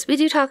houses. We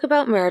do talk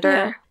about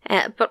murder,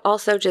 but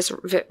also just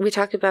we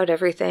talk about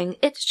everything.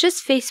 It's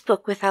just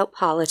Facebook without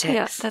politics.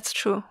 Yeah, that's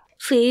true.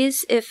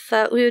 Please, if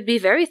we would be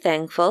very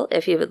thankful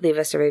if you would leave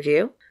us a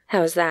review.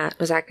 How was that?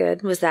 Was that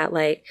good? Was that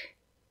like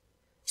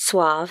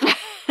suave?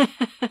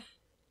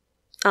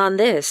 On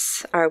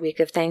this, our week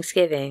of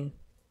Thanksgiving,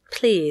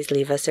 please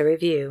leave us a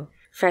review.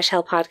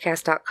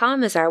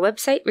 FreshHellPodcast.com is our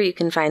website where you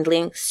can find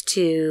links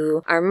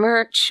to our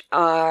merch.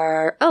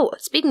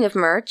 Speaking of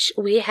merch,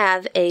 we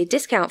have a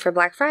discount for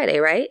Black Friday,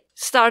 right?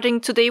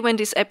 Starting today when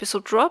this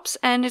episode drops,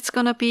 and it's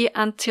gonna be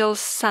until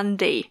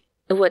Sunday.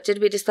 What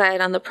did we decide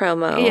on the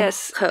promo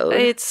code?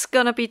 It's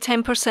gonna be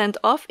 10%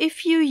 off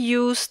if you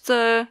used...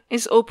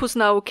 is Opus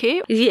now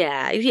okay?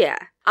 Yeah.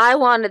 I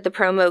wanted the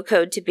promo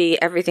code to be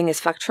everything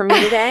is fucked for me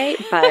today,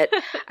 but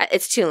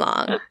it's too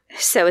long.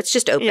 So it's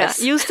just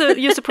Opus. Yeah, use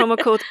the promo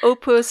code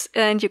Opus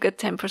and you get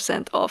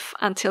 10% off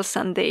until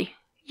Sunday.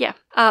 Yeah.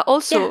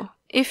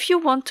 If you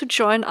want to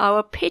join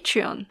our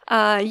Patreon,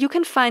 you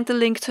can find the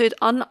link to it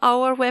on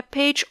our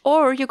webpage,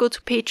 or you go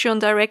to Patreon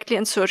directly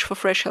and search for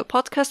Fresh Hell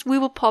Podcast. We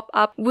will pop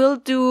up. We'll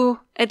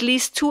do at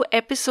least 2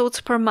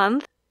 episodes per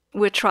month.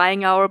 We're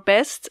trying our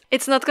best.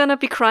 It's not going to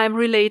be crime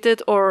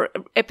related or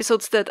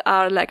episodes that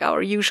are like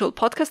our usual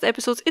podcast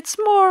episodes. It's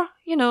more,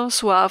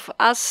 suave,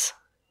 us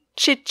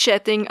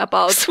chit-chatting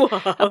about...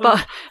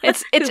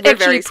 It's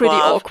actually pretty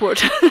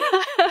awkward.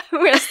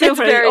 We're still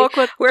very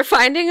awkward. We're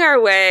finding our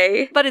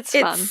way. But it's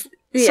fun.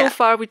 So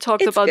far, we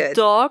talked about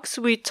dogs.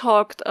 We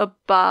talked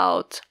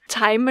about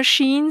time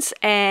machines,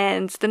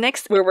 and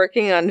we're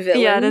working on villains.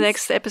 Yeah, the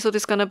next episode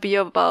is gonna be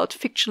about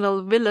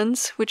fictional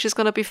villains, which is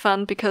gonna be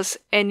fun because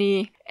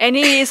Annie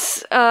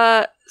is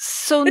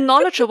so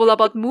knowledgeable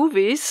about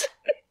movies.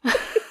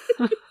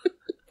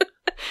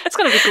 It's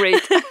gonna be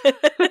great.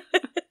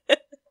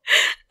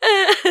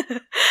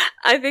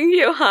 I think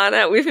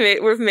Johanna,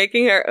 we're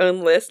making our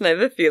own list, and I have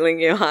a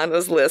feeling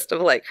Johanna's list of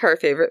like her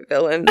favorite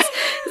villains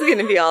is going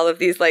to be all of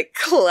these like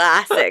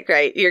classic,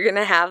 right? You're going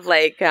to have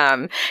like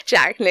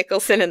Jack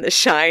Nicholson in The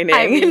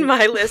Shining, and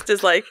my list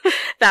is like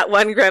that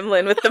one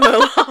gremlin with the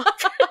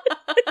mohawk.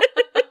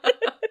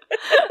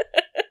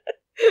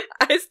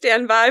 I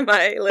stand by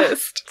my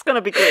list. It's going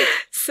to be great.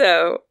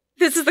 So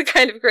this is the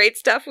kind of great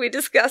stuff we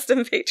discussed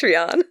on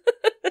Patreon.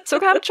 So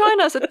come join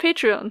us at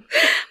Patreon.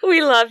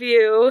 We love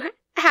you.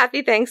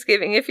 Happy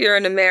Thanksgiving if you're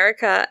in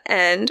America,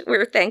 and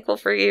we're thankful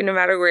for you no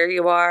matter where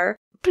you are.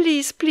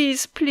 Please,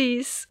 please,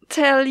 please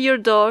tell your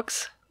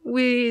dogs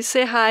we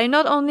say hi.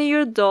 Not only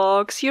your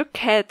dogs, your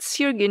cats,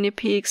 your guinea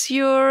pigs,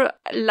 your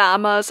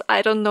llamas.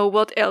 I don't know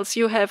what else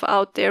you have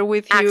out there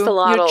with you.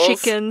 Axolotls, your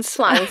chickens,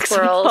 flying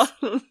squirrels,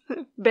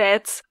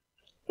 bats.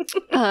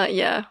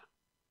 Yeah.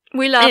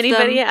 We love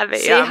them.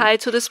 Say hi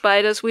to the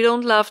spiders. We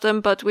don't love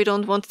them, but we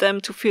don't want them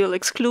to feel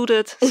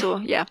excluded. So,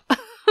 yeah.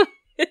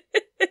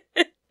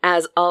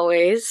 As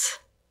always,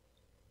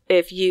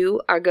 if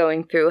you are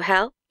going through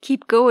hell,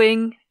 keep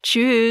going.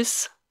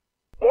 Tschüss.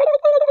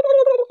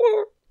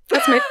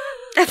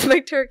 That's my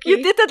turkey.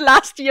 You did that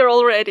last year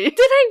already. Did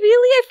I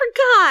really? I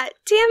forgot.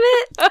 Damn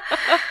it.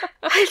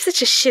 I have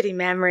such a shitty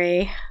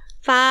memory.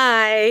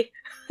 Bye.